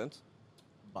 Makes sense.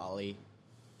 Bali.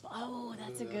 Oh,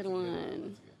 that's a good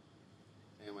one.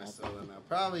 Damn, I still don't know.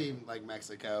 Probably like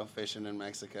Mexico, fishing in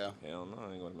Mexico. Hell no,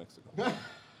 I ain't going to Mexico.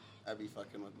 I'd be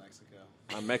fucking with Mexico.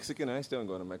 I'm Mexican. I still ain't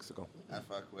going to Mexico. I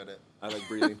fuck with it. I like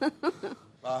breathing.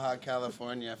 Baja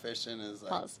California fishing is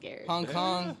like Paul's scared. Hong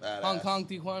Kong. Badass. Hong Kong,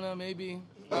 Tijuana, maybe.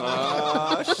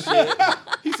 Shit.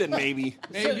 He said maybe.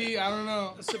 Maybe. I don't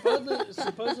know.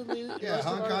 Supposedly, yeah, most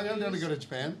Hong of Kong. our I'm down to views- go to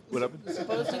Japan. What up?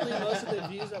 Supposedly, most of the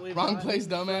views that we've Wrong gotten place,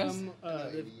 dumbass. from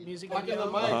the music Fucking the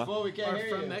video mic, Uh-huh. fool. We can't are hear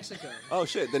from you. Mexico. Oh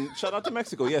shit! Then shout out to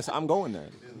Mexico. Yes, I'm going there.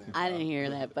 I didn't hear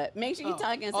that, but make sure you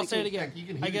talk against I'll the say it again. You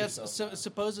can hear I guess yourself.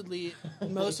 supposedly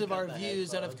most of our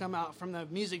views that have come out from the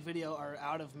music video are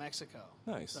out of Mexico.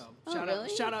 Nice. So Oh, shout really?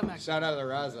 out Mexico. Shout out to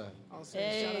Raza. I'll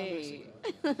say shout out Hey.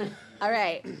 Mexico. All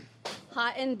right.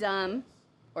 Hot and dumb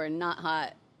or not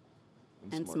hot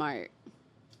I'm and smart?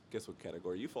 Guess what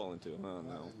category you fall into? Oh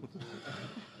no.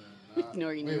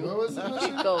 Ignoring Wait, you. what was the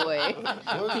question? Go away.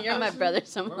 was the You're my question? brother.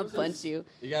 Someone What will was punch this? you.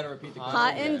 You got to repeat the question.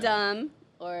 Hot and dumb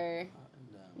or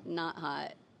not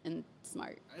hot and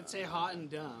smart? I'd say hot and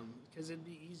dumb. because it'd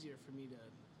be easier for me to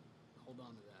hold on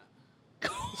to that.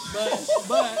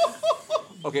 But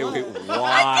Okay, wait,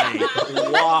 why?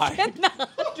 Why?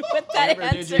 With that Amber,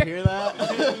 answer. did you hear that?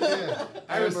 Yeah.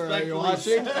 I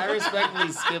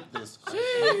respectfully skipped this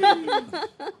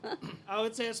I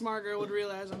would say a smart girl would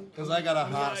realize I'm. because I got a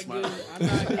I'm hot not smart. good. I'm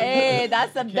not good. Hey,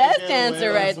 that's the best get away,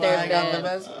 answer right that's why I there, got the Ben.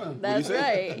 best one. That's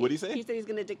say? right. What'd he say? He said he's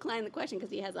going to decline the question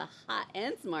because he has a hot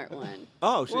and smart one.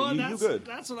 Oh, shit, Well, you good.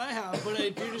 that's what I have. But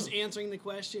if you're just answering the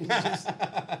question, it's just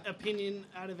opinion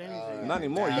out of anything. Not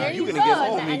anymore. There You're you going to get go.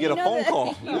 home Now and you get a know phone that-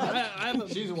 call. I have a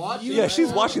She's watching. Yeah,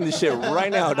 she's watching this shit right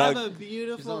now, I have a dog.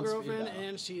 beautiful on speed girlfriend, dial.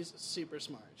 and she's super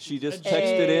smart. She just a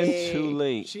texted Hey. in too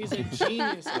late. She's a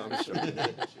genius. She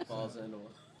falls into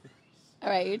one. All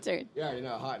right, your turn. Yeah, you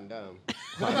know, hot and dumb.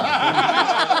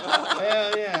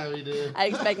 Hell yeah, we do. I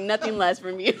expect nothing less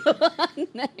from you.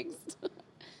 Next.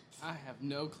 I have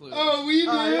no clue. Oh, we do.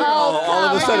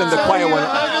 All of a sudden, the quiet one.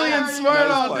 Ugly and smart That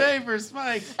is all fine. day for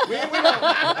Spike.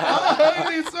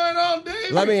 Ugly and smart all day.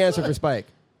 Let me answer for Spike.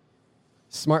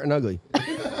 Smart and ugly.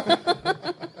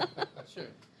 Sure.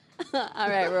 All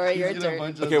right, Rory, your turn.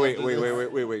 Okay,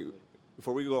 wait.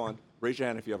 Before we go on, raise your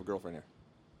hand if you have a girlfriend here.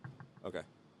 Okay.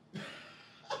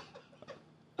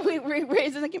 Wait,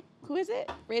 raise them again. Who is it?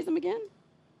 Raise them again?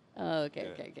 Oh, okay.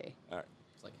 All right.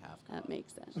 It's like half. That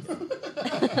makes sense.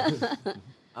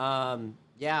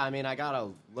 Yeah, I mean, I gotta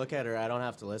look at her. I don't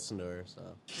have to listen to her, so.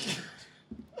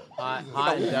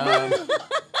 Hot and dumb.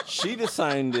 She just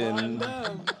signed in.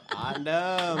 Hot and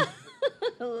dumb.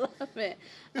 Love it.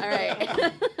 All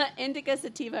right. Indica,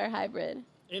 sativa, or hybrid?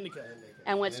 Indica.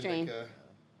 And what strain? Indica.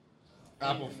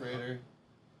 Apple fritter.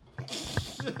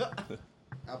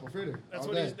 Apple fritter. That's all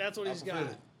what day. he's. That's what he's Apple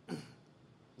got. fritter.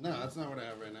 No, that's not what I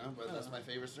have right now, but that's my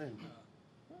favorite strain.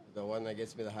 The one that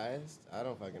gets me the highest? I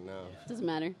don't fucking know. Doesn't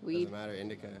matter. Weed. Doesn't matter.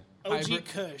 Indica. OG Hybrid-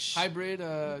 Kush. Hybrid,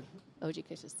 OG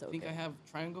Kush is so I think good. I have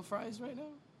triangle fries right now.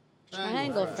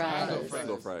 Triangle fries.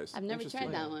 Triangle fries. I've never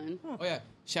Interesting. tried that one. Oh, yeah.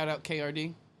 Shout out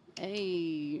KRD.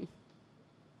 Hey.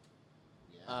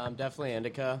 Definitely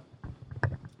indica.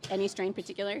 Any strain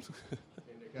particular?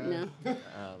 No.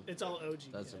 It's all OG.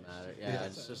 Doesn't matter. Yeah,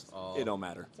 it's just all. It don't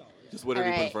matter. Just whatever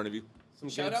you put in Alright. front of you. Some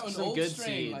Shout good, out an some old good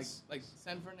strain seeds. like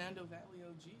San Fernando Valley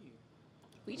OG.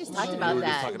 We just We talked were about We were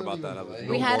just that. talking about that. I was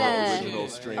We no had more a- original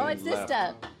strain Oh, it's this left.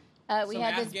 stuff. We Some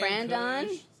had this Afghan brand on,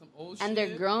 Kush, some old and they're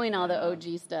shit. growing all the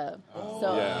OG stuff.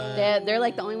 So Yeah. they're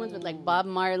like the only ones with like Bob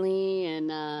Marley and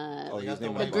Oh, They his got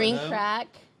name the was the white Green one. Crack.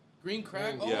 Green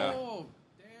crack. Yeah. Oh,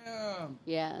 damn.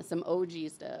 Yeah, some OG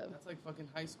stuff. That's like fucking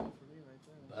high school for me right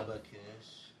there. Bubba Kush.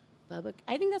 Bubba,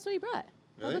 I think that's what he brought.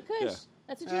 Really? Bubba Kush. Yeah.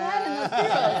 That's what you had in those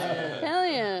girls. Hell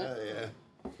yeah. Oh, yeah.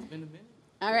 It's been a minute.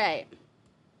 All right.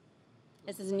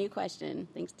 This is a new question,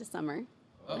 thanks to Summer.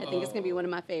 I think it's going to be one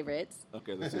of my favorites.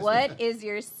 Okay, let's see. What is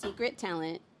your secret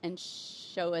talent? And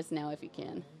show us now if you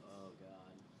can.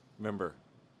 Remember,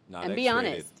 not And be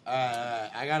X-rated. honest.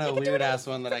 I got a weird ass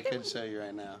one that I could show you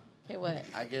right now. Okay, what?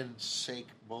 I can shake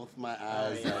both my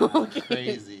eyes yeah. like Okay.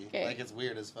 crazy. Okay. Like it's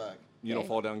weird as fuck. You don't Okay.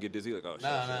 fall down and get dizzy like, oh shit.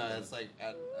 No, it's like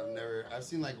I've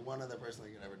seen like one other person that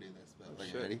could ever do this. But like,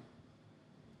 shit. ready?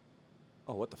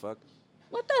 Oh, what the fuck?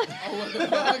 What the?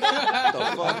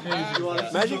 The fuck?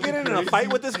 Imagine getting in a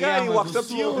fight with this guy and he walks up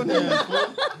to you and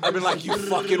I'd be like, you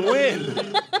fucking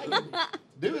win.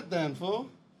 Do it then, fool.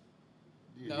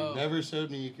 You No. never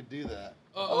showed me you could do that.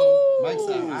 Uh-oh. Mike's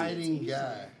a hiding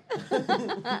guy.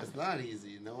 It's not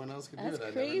easy. No one else can do That's it. I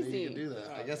never knew you crazy. could do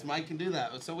that. I guess Mike can do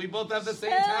that. So we both have the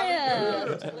same Hell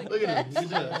talent. yeah. Look at him. You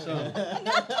can do it. Show him.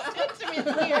 It's really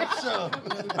weird. Show him.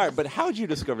 All right, but how'd you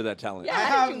discover that talent? Yeah. I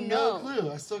How have did you no know?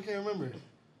 clue. I still can't remember.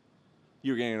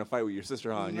 You were getting in a fight with your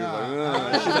sister, huh? And you're Nah.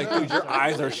 like, ugh. She's like, dude, your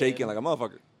eyes are shaking like a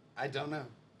motherfucker. I don't know.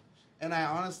 And I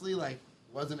honestly like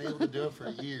wasn't able to do it for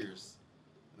years.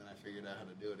 And then I figured out how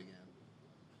to do it again.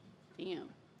 Damn.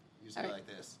 Used to All go right.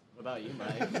 like this. What about you,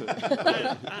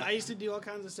 Mike? I used to do all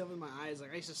kinds of stuff with my eyes.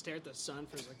 Like I used to stare at the sun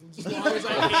for like as long as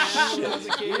I can when I was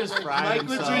a kid. Like, Mike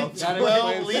would drink That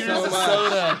 12 explains liters so of much.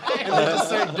 soda and then just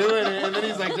start doing it. And then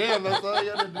he's like, damn, that's all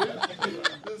you gotta do.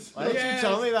 Why didn't you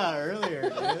tell me that earlier,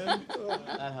 dude?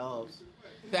 That helps.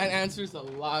 That answers a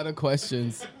lot of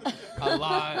questions. A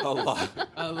lot. A lot.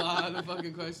 A lot of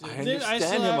fucking questions. I Dude, I understand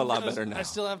still him a have- lot better now. I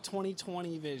still have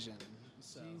 20/20 vision.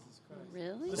 So.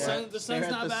 Really? The Stare sun's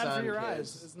at not the bad for sun, your kids.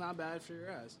 eyes. It's not bad for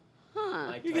your eyes. Huh.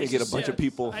 Like, You're going to get a bunch of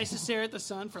people. I used to stare at the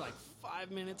sun for like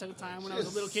 5 minutes at a time when I was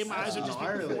a little kid. My eyes would just be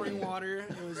pouring water.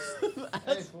 It was.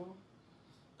 Hey, fool.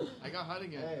 I got hot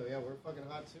again. Hey, yeah, we're fucking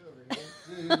hot too over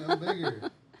here. Dude, I'm bigger.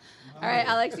 All right,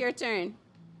 Alex, your turn.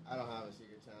 I don't have a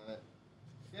secret talent.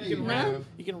 Yeah, You can No? rap.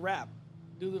 You can rap.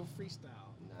 Do a little freestyle.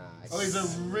 Oh, he's a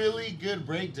really good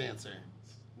break dancer.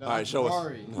 No, All right, show us.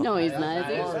 Rory. No, he's not.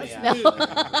 That's No.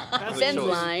 That's Ben's show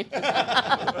us. lying.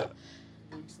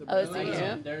 Oh, so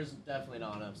you? There's definitely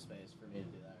not enough space for me to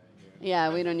do that right here.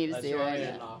 Yeah, we don't need to Let's see it go right ahead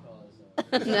and now. knock all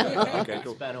this No. over. Okay,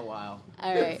 cool. It's been a while.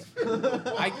 All right.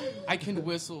 I can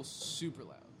whistle super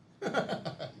loud. You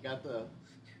got the.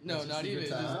 No, not even.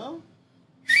 Just, No?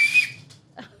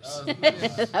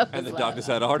 That And the was doctor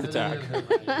had a heart attack.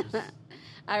 loud.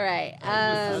 All right.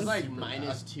 That's like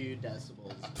 -2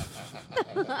 decibels.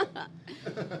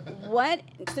 What?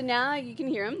 So now you can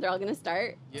hear them. They're all going to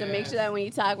start. So make sure that when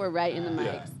you talk, we're right in the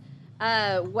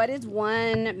mics. What is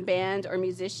one band or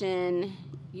musician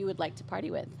you would like to party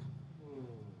with?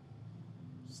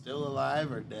 Still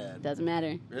alive or dead? Doesn't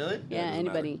matter. Really? Yeah, doesn't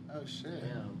anybody. Oh shit.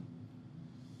 Damn.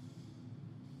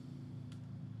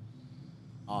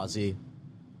 Ozzy.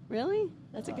 Really?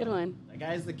 That's a good one. That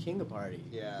guy's the king of party.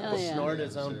 Yeah. Hell yeah. Snort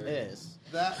his own Sure. piss.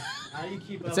 That. How do you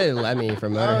keep I'd up? say Lemmy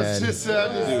from I was Motorhead. just. Dude,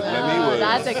 let me Oh, was-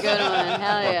 that's a good one.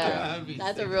 Hell yeah. That'd be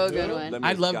That's a sick. real good one. Let me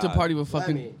I'd love to God. party with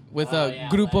fucking Lemmy. with Oh, yeah,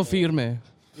 Grupo Lemmy. Firme.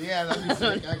 Yeah, that'd be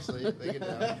sick. Actually, they get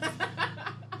down.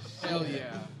 Hell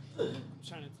yeah. I'm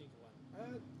trying to think of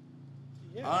one.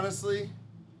 Yeah. Honestly,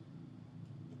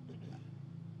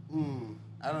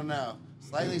 I don't know.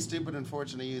 Slightly Stupid and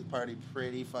Fortunate Youth party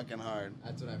pretty fucking hard.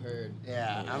 That's what I've heard.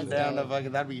 Yeah, I'm That's down to dope.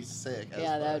 fucking. That'd be sick. as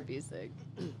Yeah, that fuck. would be sick.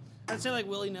 I'd say like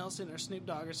Willie Nelson or Snoop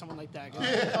Dogg or someone like that.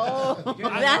 Oh, can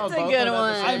that's know a both good of them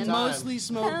at the I same one. time. mostly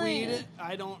smoke Hell weed. yeah.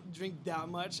 I don't drink that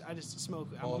much. I just smoke.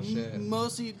 Bullshit.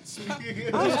 Mostly.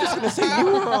 I was just gonna say you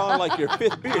were on like your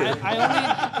 5th beer.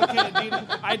 I only okay, dude.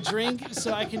 I drink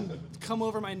so I can come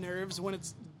over my nerves when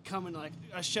it's coming like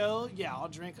a show. Yeah, I'll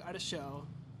drink at a show.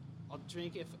 I'll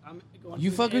drink if I'm going.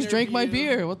 You to an fuckers drank my interview.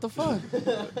 beer. What the fuck?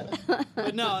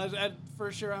 But no,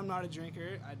 for sure I'm not a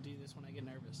drinker. I do this when I get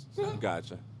nervous. So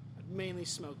Gotcha. I mainly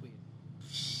smoke weed.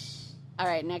 All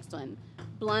right, next one.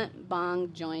 Blunt,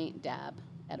 bong, joint, dab,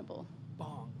 edible.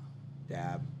 Bong.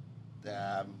 Dab.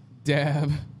 Dab.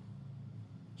 Dab.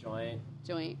 Joint.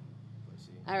 Joint.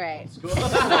 Pussy. All right.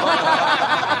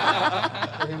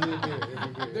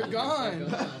 They're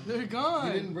gone. They're You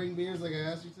gone. didn't bring beers like I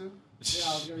asked you to. Yeah,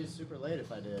 I was gonna be super late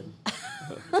if I did.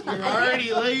 You're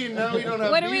already late. No, we don't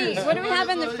have What do we beers. What do we have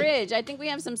in the Like- fridge? I think we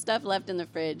have some stuff left in the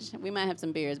fridge. We might have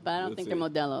some beers, but I don't Let's think see. they're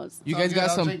Modelo's. You It's guys all got good,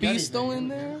 I'll some drink Beasto anything. in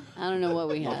there? I don't know what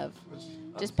we have.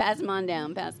 Just pass them on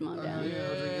down. Pass them on down.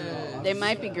 They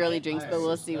might be girly drinks, but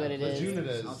we'll see what it What is. unit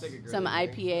is? I'll take a Some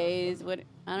drink. IPAs. What?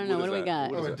 I don't know. What What is do we that?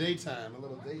 got? What Oh, is a daytime. A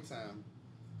little daytime.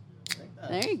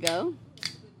 There you go.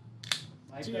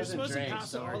 Mike So you're doesn't supposed drink, to pass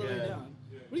so it all we're the way good. down.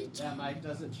 What are you Yeah, Mike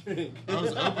doesn't drink. I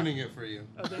was opening it for you.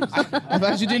 I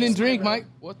thought you didn't drink, Mike.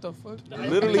 What the fuck?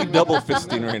 Literally double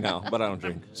fisting right now, but I don't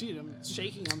drink. Dude, I'm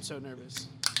shaking. I'm so nervous.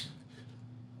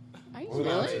 Are you What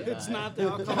really? about It's not the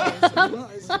alcohol.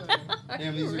 It's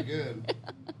Damn, these are good.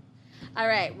 All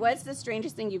right. What's the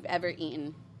strangest thing you've ever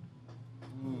eaten?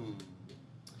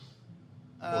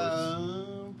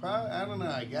 Probably, I don't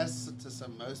know. I guess to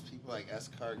most people, like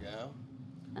escargot,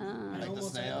 like the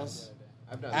almost snails.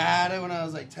 I've done I had it when I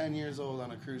was like 10 years old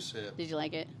on a cruise ship. Did you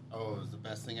like it? Oh, it was the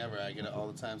best thing ever. I get it all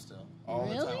the time still. All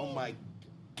the Really? time. Oh my.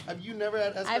 Have you never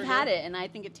had escargot? I've had it, and I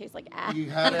think it tastes like ass. You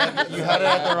had it. You had it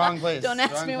at the wrong place. Don't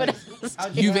ask Wrong me what it place. is.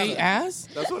 How'd you You've have ate it? ass?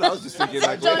 That's what I was just thinking.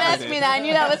 Like, Don't wait a ask minute. me that. I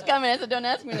knew that was coming, so don't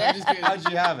ask me that.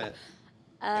 How'd you have it?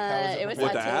 It was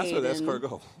With the ass or the sauteed in,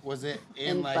 escargot? Was it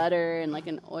in in like butter and like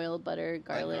an oil butter, like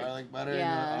garlic. garlic butter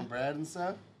Yeah. on bread and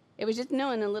stuff? It was just in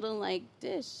a little like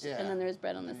dish, Yeah. and then there was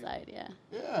bread on the side. Yeah.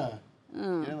 Yeah.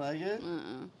 You didn't like it?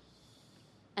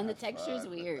 And the texture is Fuck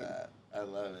with weird. that. I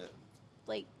love it.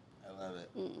 Like, I love it.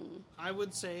 I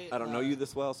would say. I don't know you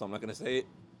this well, so I'm not gonna say it.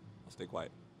 I'll stay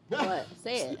quiet. what?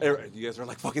 Say it. You guys are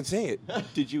like, fucking say it.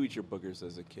 Did you eat your boogers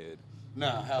as a kid? No,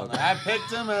 hell no. I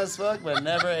picked them as fuck, but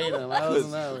never ate them. I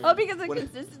wasn't that weird. Oh, because of What-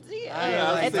 consistency? Yeah,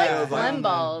 I was It's thinking like it was phlegm like-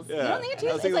 balls. You Yeah. don't think it I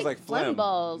was tastes thinking it's it was like like phlegm phlegm.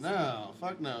 balls? No,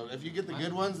 fuck no. If you get the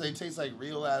good ones, they taste like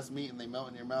real ass meat and they melt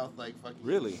in your mouth like fucking.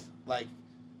 Really? Like,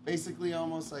 basically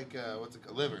almost like what's it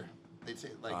called? Liver. They taste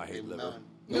like Oh, I they hate liver. melt.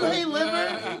 You hate liver?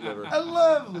 I hate liver. I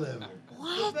love liver.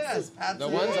 What? The best. The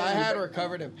ones I had were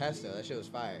covered in pesto. That shit was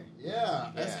fire.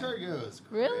 Yeah, Yeah. escargot is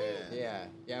Really? Yeah.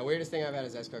 Yeah, weirdest thing I've had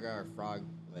is escargot or frog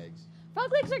legs. Frog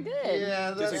legs are good.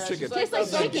 Yeah, Tastes like chicken. Tastes like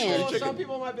some chicken. People, Chicken. some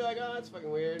people might be like, oh, that's fucking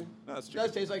weird. No, it's It does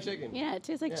chicken. taste like chicken. Yeah, it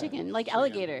tastes like Yeah. chicken. Like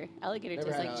alligator. Alligator Never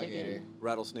tastes had like alligator. chicken.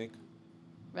 Rattlesnake.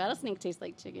 Rattlesnake tastes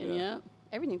like chicken, Yeah. yeah.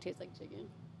 Everything tastes like chicken.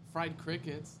 Fried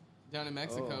crickets. down in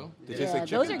Mexico. They taste Yeah, like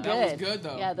those chicken. are That was good. good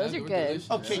though. Yeah, those They are were good.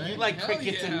 delicious. Okay, you like Hell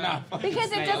crickets yeah. enough.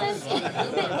 Because it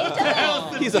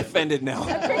doesn't. He's offended now.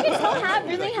 Crickets don't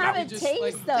really have a just, taste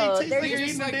like, though. They taste They're like you're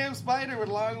just eating a damn spider with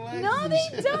long legs. no, and they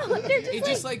shit. don't. They're It just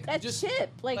just like like that just chip.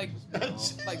 like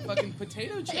fucking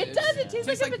potato chips. It does. It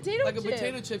tastes like a potato like chip. a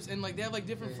potato chips, and like they have like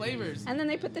different flavors. And then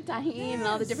they put the tahini and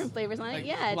all the different flavors on it. Like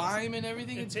Yeah, lime and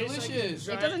everything. It It's tastes like delicious.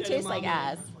 a it doesn't taste like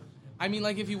ass. I mean,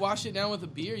 like if you wash it down with a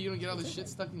beer, you don't get all the shit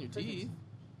stuck in your teeth.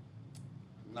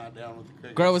 Not down with the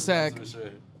crickets. Grow a sack. That's for sure.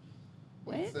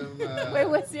 What? Some, Wait,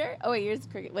 what's your? Oh wait, yours is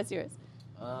cricket. What's yours?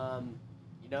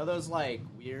 You know those like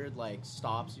weird like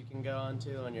stops you can go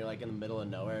onto when you're like in the middle of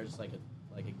nowhere, just like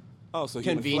a Oh, so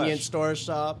human convenience flesh. store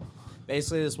shop.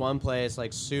 Basically, this one place,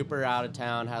 like super out of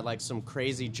town, had like some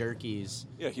crazy jerkies.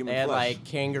 Yeah, human They had flesh. like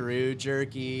kangaroo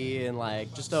jerky and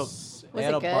like just a. They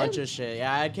had it a good? bunch of shit.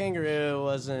 Yeah, I had kangaroo.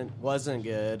 Wasn't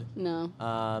good. No.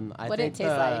 I What did think it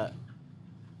taste like?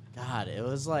 God, it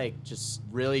was like just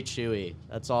really chewy.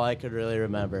 That's all I could really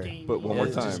remember. But one It more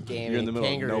was just time, gamey. you're in the middle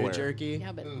of kangaroo nowhere. jerky.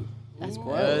 Yeah, but that's It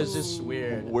gross. was just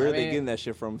weird. Where are I they mean, getting that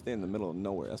shit from if they're in the middle of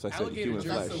nowhere? That's why I said Alligator human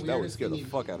jerky. flesh. That's the That would weirdest scare the thing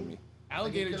fuck out of me.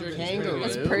 Alligator jerky. Kangaroo.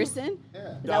 This person? Is Yeah.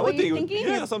 that I what would you're think- thinking?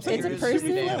 yeah, that's what I'm saying. It's a It's person.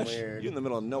 human Damn flesh. weird. You're in the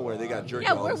middle of nowhere. They got jerky.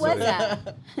 Yeah, all where of a was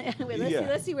sudden. that? Wait, Yeah.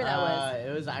 let's see where that was.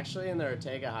 It was actually in the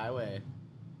Ortega Highway,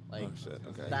 like Oh shit.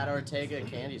 Okay. that Ortega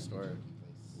candy store.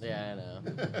 Yeah, I know.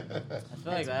 I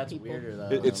feel like that's people. weirder though.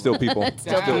 It's still people. It's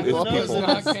still people. That was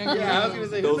not kangaroo. Yeah, I was gonna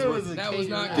say, Those who were- knows a That was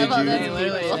not kangaroo? Did you- They People.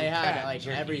 literally they had Cat like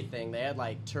jerky. everything. They had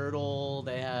like turtle.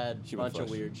 They had a Human bunch flesh. of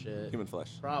weird shit. Human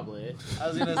flesh. Probably. I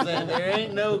was gonna say there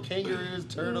ain't no kangaroos,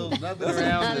 turtles, nothing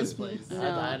around this place. No.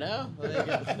 I know.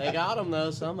 They got them though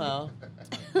somehow.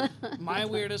 My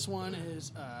weirdest one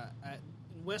is in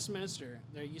Westminster.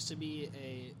 There used to be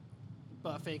a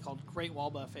buffet called Great Wall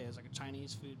Buffet. It was like a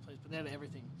Chinese food place, but they had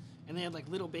everything. And they had like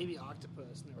little baby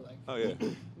octopus, and they were like Oh yeah.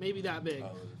 maybe that big. Oh,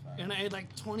 those are fire. And I had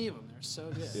like 20 of them. They're so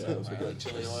good. Yeah, those are Fire, good. like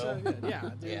chili They're oil. so good. Yeah,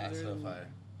 dude, Yeah, they're so fire.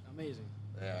 amazing.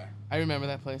 They are. I remember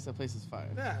that place. That place is fire.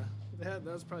 Yeah, that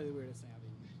was probably the weirdest thing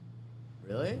I've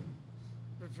eaten. Really?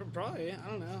 Probably, I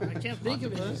don't know. I can't think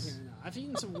of it. Octopus? I've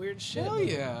eaten some weird shit. Hell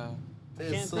yeah.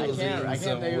 This I was can't- eating I can't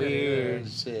some think of it weird either.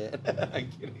 shit. I'm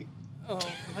kidding. Oh,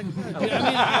 like, dude, I mean,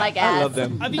 Like I ass. love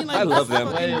them. I mean, like, I love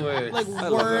them. Way worse. like I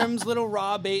love worms, little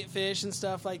raw bait fish and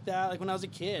stuff like that. Like when I was a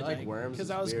kid, Like worms because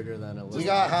is I was weirder than a We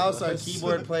got house our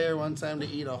keyboard player one time to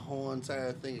eat a whole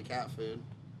entire thing of cat food.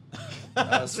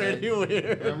 That's pretty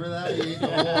weird. Remember that? He ate a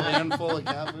whole handful of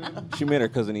cat food. She made her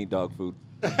cousin eat dog food.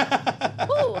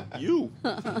 Ooh. You.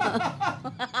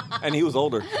 And he was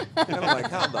older. And I'm like,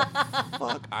 how the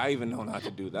fuck? I even know not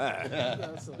to do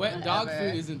that. Wet dog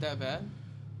food isn't that bad.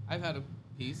 I've had a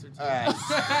piece or two. All right.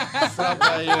 Stop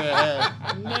by your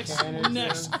head.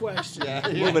 next question. Yeah,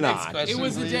 Moving next on. question, It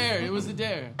was a please. dare. It was a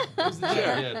dare. It was a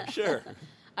dare. Sure.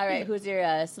 All right, who's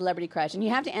your celebrity crush? And you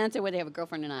have to answer whether they have a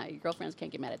girlfriend or not. Your girlfriends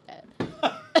can't get mad at that.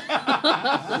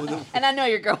 And I know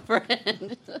your girlfriend.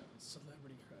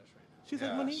 Celebrity crush right now. She's Yeah,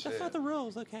 like, Monique, that's shit. not the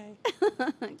rules, okay?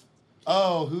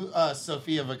 Oh, who?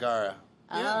 Sofia Vergara.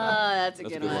 Oh, that's a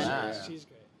That's a good good one. one. Yeah. She's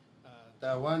great.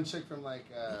 That one chick from like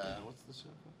what's the show?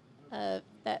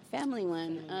 That family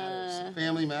one.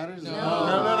 Family Matters? No. The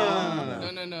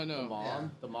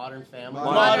mom, the Modern Family.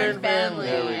 Modern Family.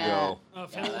 There we yeah. go. Oh,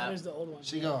 Family Matters, the old one.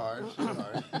 She go hard. She go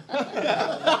hard.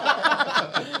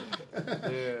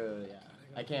 Dude, yeah.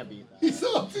 I can't beat that. He's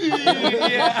salty.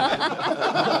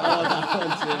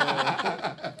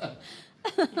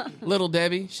 Little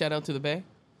Debbie. Shout out to the Bay.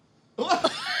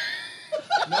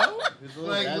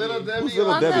 Like Little Debbie. Who's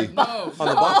Little On the Debbie? No. On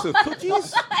the box of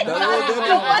cookies?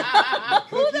 That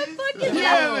Who the fuck is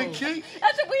Yeah, that? the cake.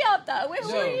 That's what we all thought. Wait,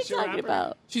 who No, are you she's a talking rapper.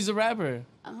 about? She's a rapper.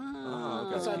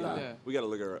 Oh. Little Debbie? Yeah. We gotta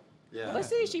look her up. Yeah. What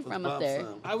city is she from up there?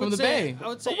 I would From the say, Bay. I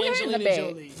would say Where in the Angelina Bay?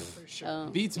 Jolie for sure. Oh.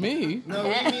 Beats me. No,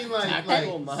 we mean like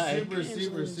Tactical Mike.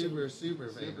 super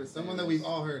famous. Someone that we've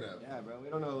all heard of. Yeah, bro. We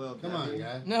don't know Lil Come on,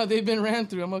 guy. No, they've been ran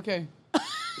through. I'm okay.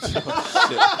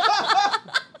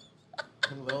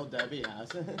 Lil Debbie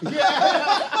hasn't.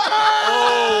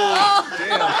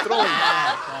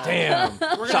 Damn.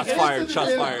 Shots fired.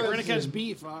 Shots We're fired. gonna catch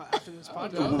beef after this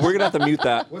podcast. We're gonna have to mute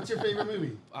that. What's your favorite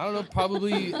movie? I don't know.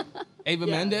 Probably Ava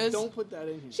Yeah, Mendes. Don't put that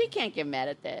in here. She can't get mad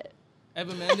at that.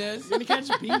 Eva Mendes. You're gonna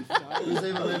catch beef, dog. Who's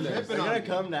Ava Mendes? They're gonna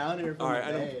come down here from All right, the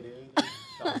I know. Bay,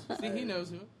 dude. See, he knows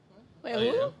who. Wait, Oh, who?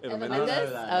 yeah. Eva Eva Mendes?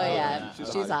 Mendes? I know Oh, that. yeah. Yeah.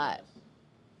 She's She's hot.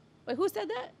 Wait, who said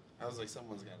that? I was like,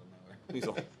 someone's got to know her. He's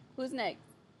all- Who's next?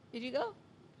 Did you go?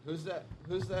 Who's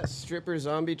that stripper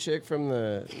zombie chick from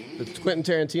the Quentin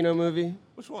Tarantino movie?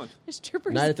 Which one? The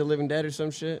strippers. Night at the Living Dead or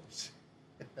some shit?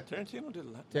 Tarantino did a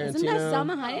lot. Isn't that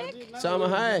Salma Hayek? Salma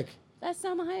Hayek. That's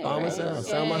Salma Hayek. All right? myself.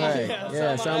 Salma Hayek. Yeah,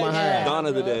 Yeah, Salma Salma Hayek. Hayek. Dawn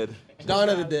of the Dead. Dawn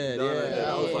of the Dead. Dawn of the Dead.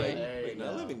 I was Yeah. like, There wait, you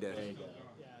not go. Living Dead. There you go.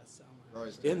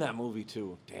 In that movie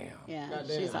too. Damn. Yeah,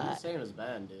 Goddamn. she's hot. Same as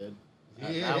Ben, dude.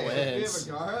 Yeah. That wins.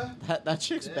 That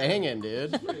chick's banging,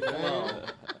 dude. Come on.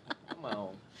 Come on.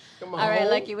 Come on. All right,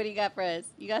 Lucky, what do you got for us?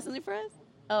 You got something for us?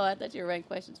 Oh, I thought you were writing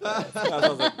questions for us. I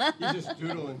was like, He's just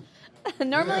doodling.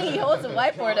 Normally he holds a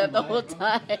whiteboard up the whole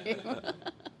time.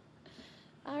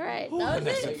 All right, ooh, that was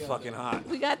that's it. fucking hot.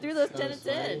 We got through those 10 to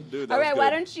 10. Dude, that All was right, why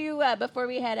good. don't you, before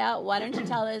we head out, why don't you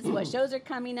tell us what shows are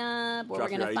coming up, where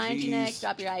Drop we're going to your find you IGs. next,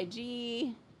 drop your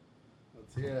IG.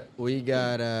 Let's hear it. We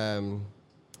got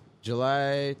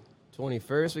July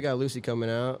 21st. We got Lucy coming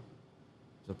out.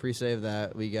 So pre-save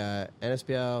that. We got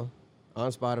NSPL on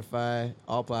Spotify,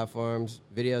 all platforms,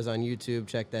 videos on YouTube.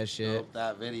 Check that shit. Dope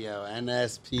that video.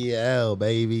 NSPL,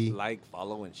 baby. Like,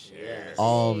 follow, and share. Yes.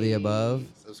 All of the above.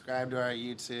 Subscribe to our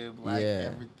YouTube. Like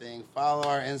Yeah. everything. Follow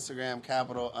our Instagram,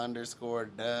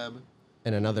 __dub.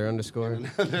 And another underscore.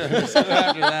 Another underscore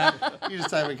after that. You just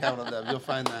type in _dub. You'll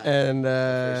find that. And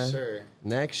for sure.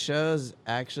 next show's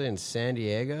actually in San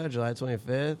Diego, July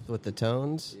 25th with the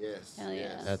Tones Yes. Hell yeah.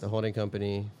 yes. at the Holding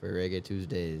Company for Reggae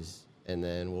Tuesdays. And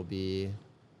then we'll be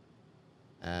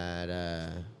at,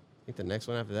 I think the next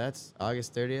one after that's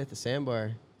August 30th, the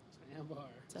Sandbar.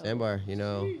 Sandbar, you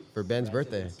know, for Ben's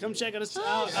birthday. Come check us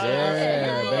out.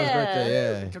 Yeah, Ben's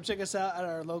birthday, yeah. Come check us out at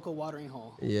our local watering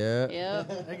hole. Yeah.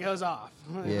 Yep. It goes off.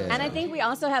 Yeah. And I think we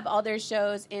also have all their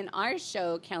shows in our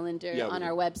show calendar Yeah, we on do.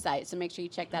 our website. So make sure you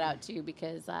check that out too,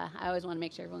 because I always want to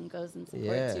make sure everyone goes and supports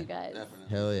Yeah. you guys. Definitely.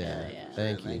 Hell yeah. Hell yeah.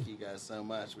 Thank you. Thank you guys so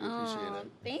much. We appreciate Aw,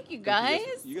 it. thank you guys.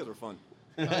 You guys were fun.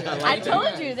 I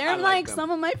told you, they're I like like them.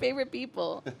 some of my favorite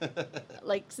people,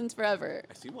 like since forever.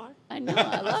 I see why. I know,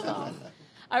 I love them.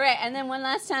 All right, and then one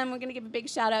last time, we're going to give a big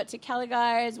shout out to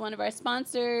Caligars, one of our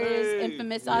sponsors, Hey.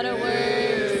 Infamous Auto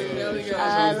Works,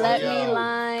 Let Me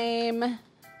Lime,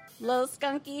 Lil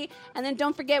Skunky. And then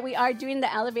don't forget, we are doing the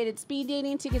elevated speed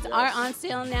dating. Tickets are on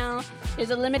sale now. There's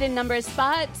a limited number of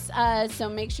spots, so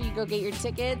make sure you go get your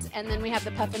tickets. And then we have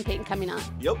the Puff and Payton coming on.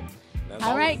 Yep. That's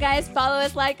All right, guys, follow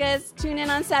us, like us. Tune in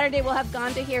on Saturday. We'll have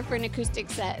Gonda here for an acoustic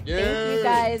set. Thank you,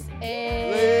 guys.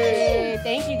 Hey.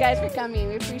 Thank you, guys, for coming.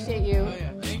 We appreciate you. Oh,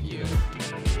 yeah. Thank you.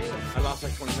 I lost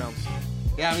like 20 pounds.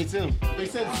 Yeah, me too. They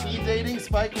said speed dating.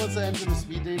 Spike wants to enter the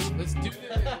speed dating. Let's do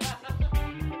it.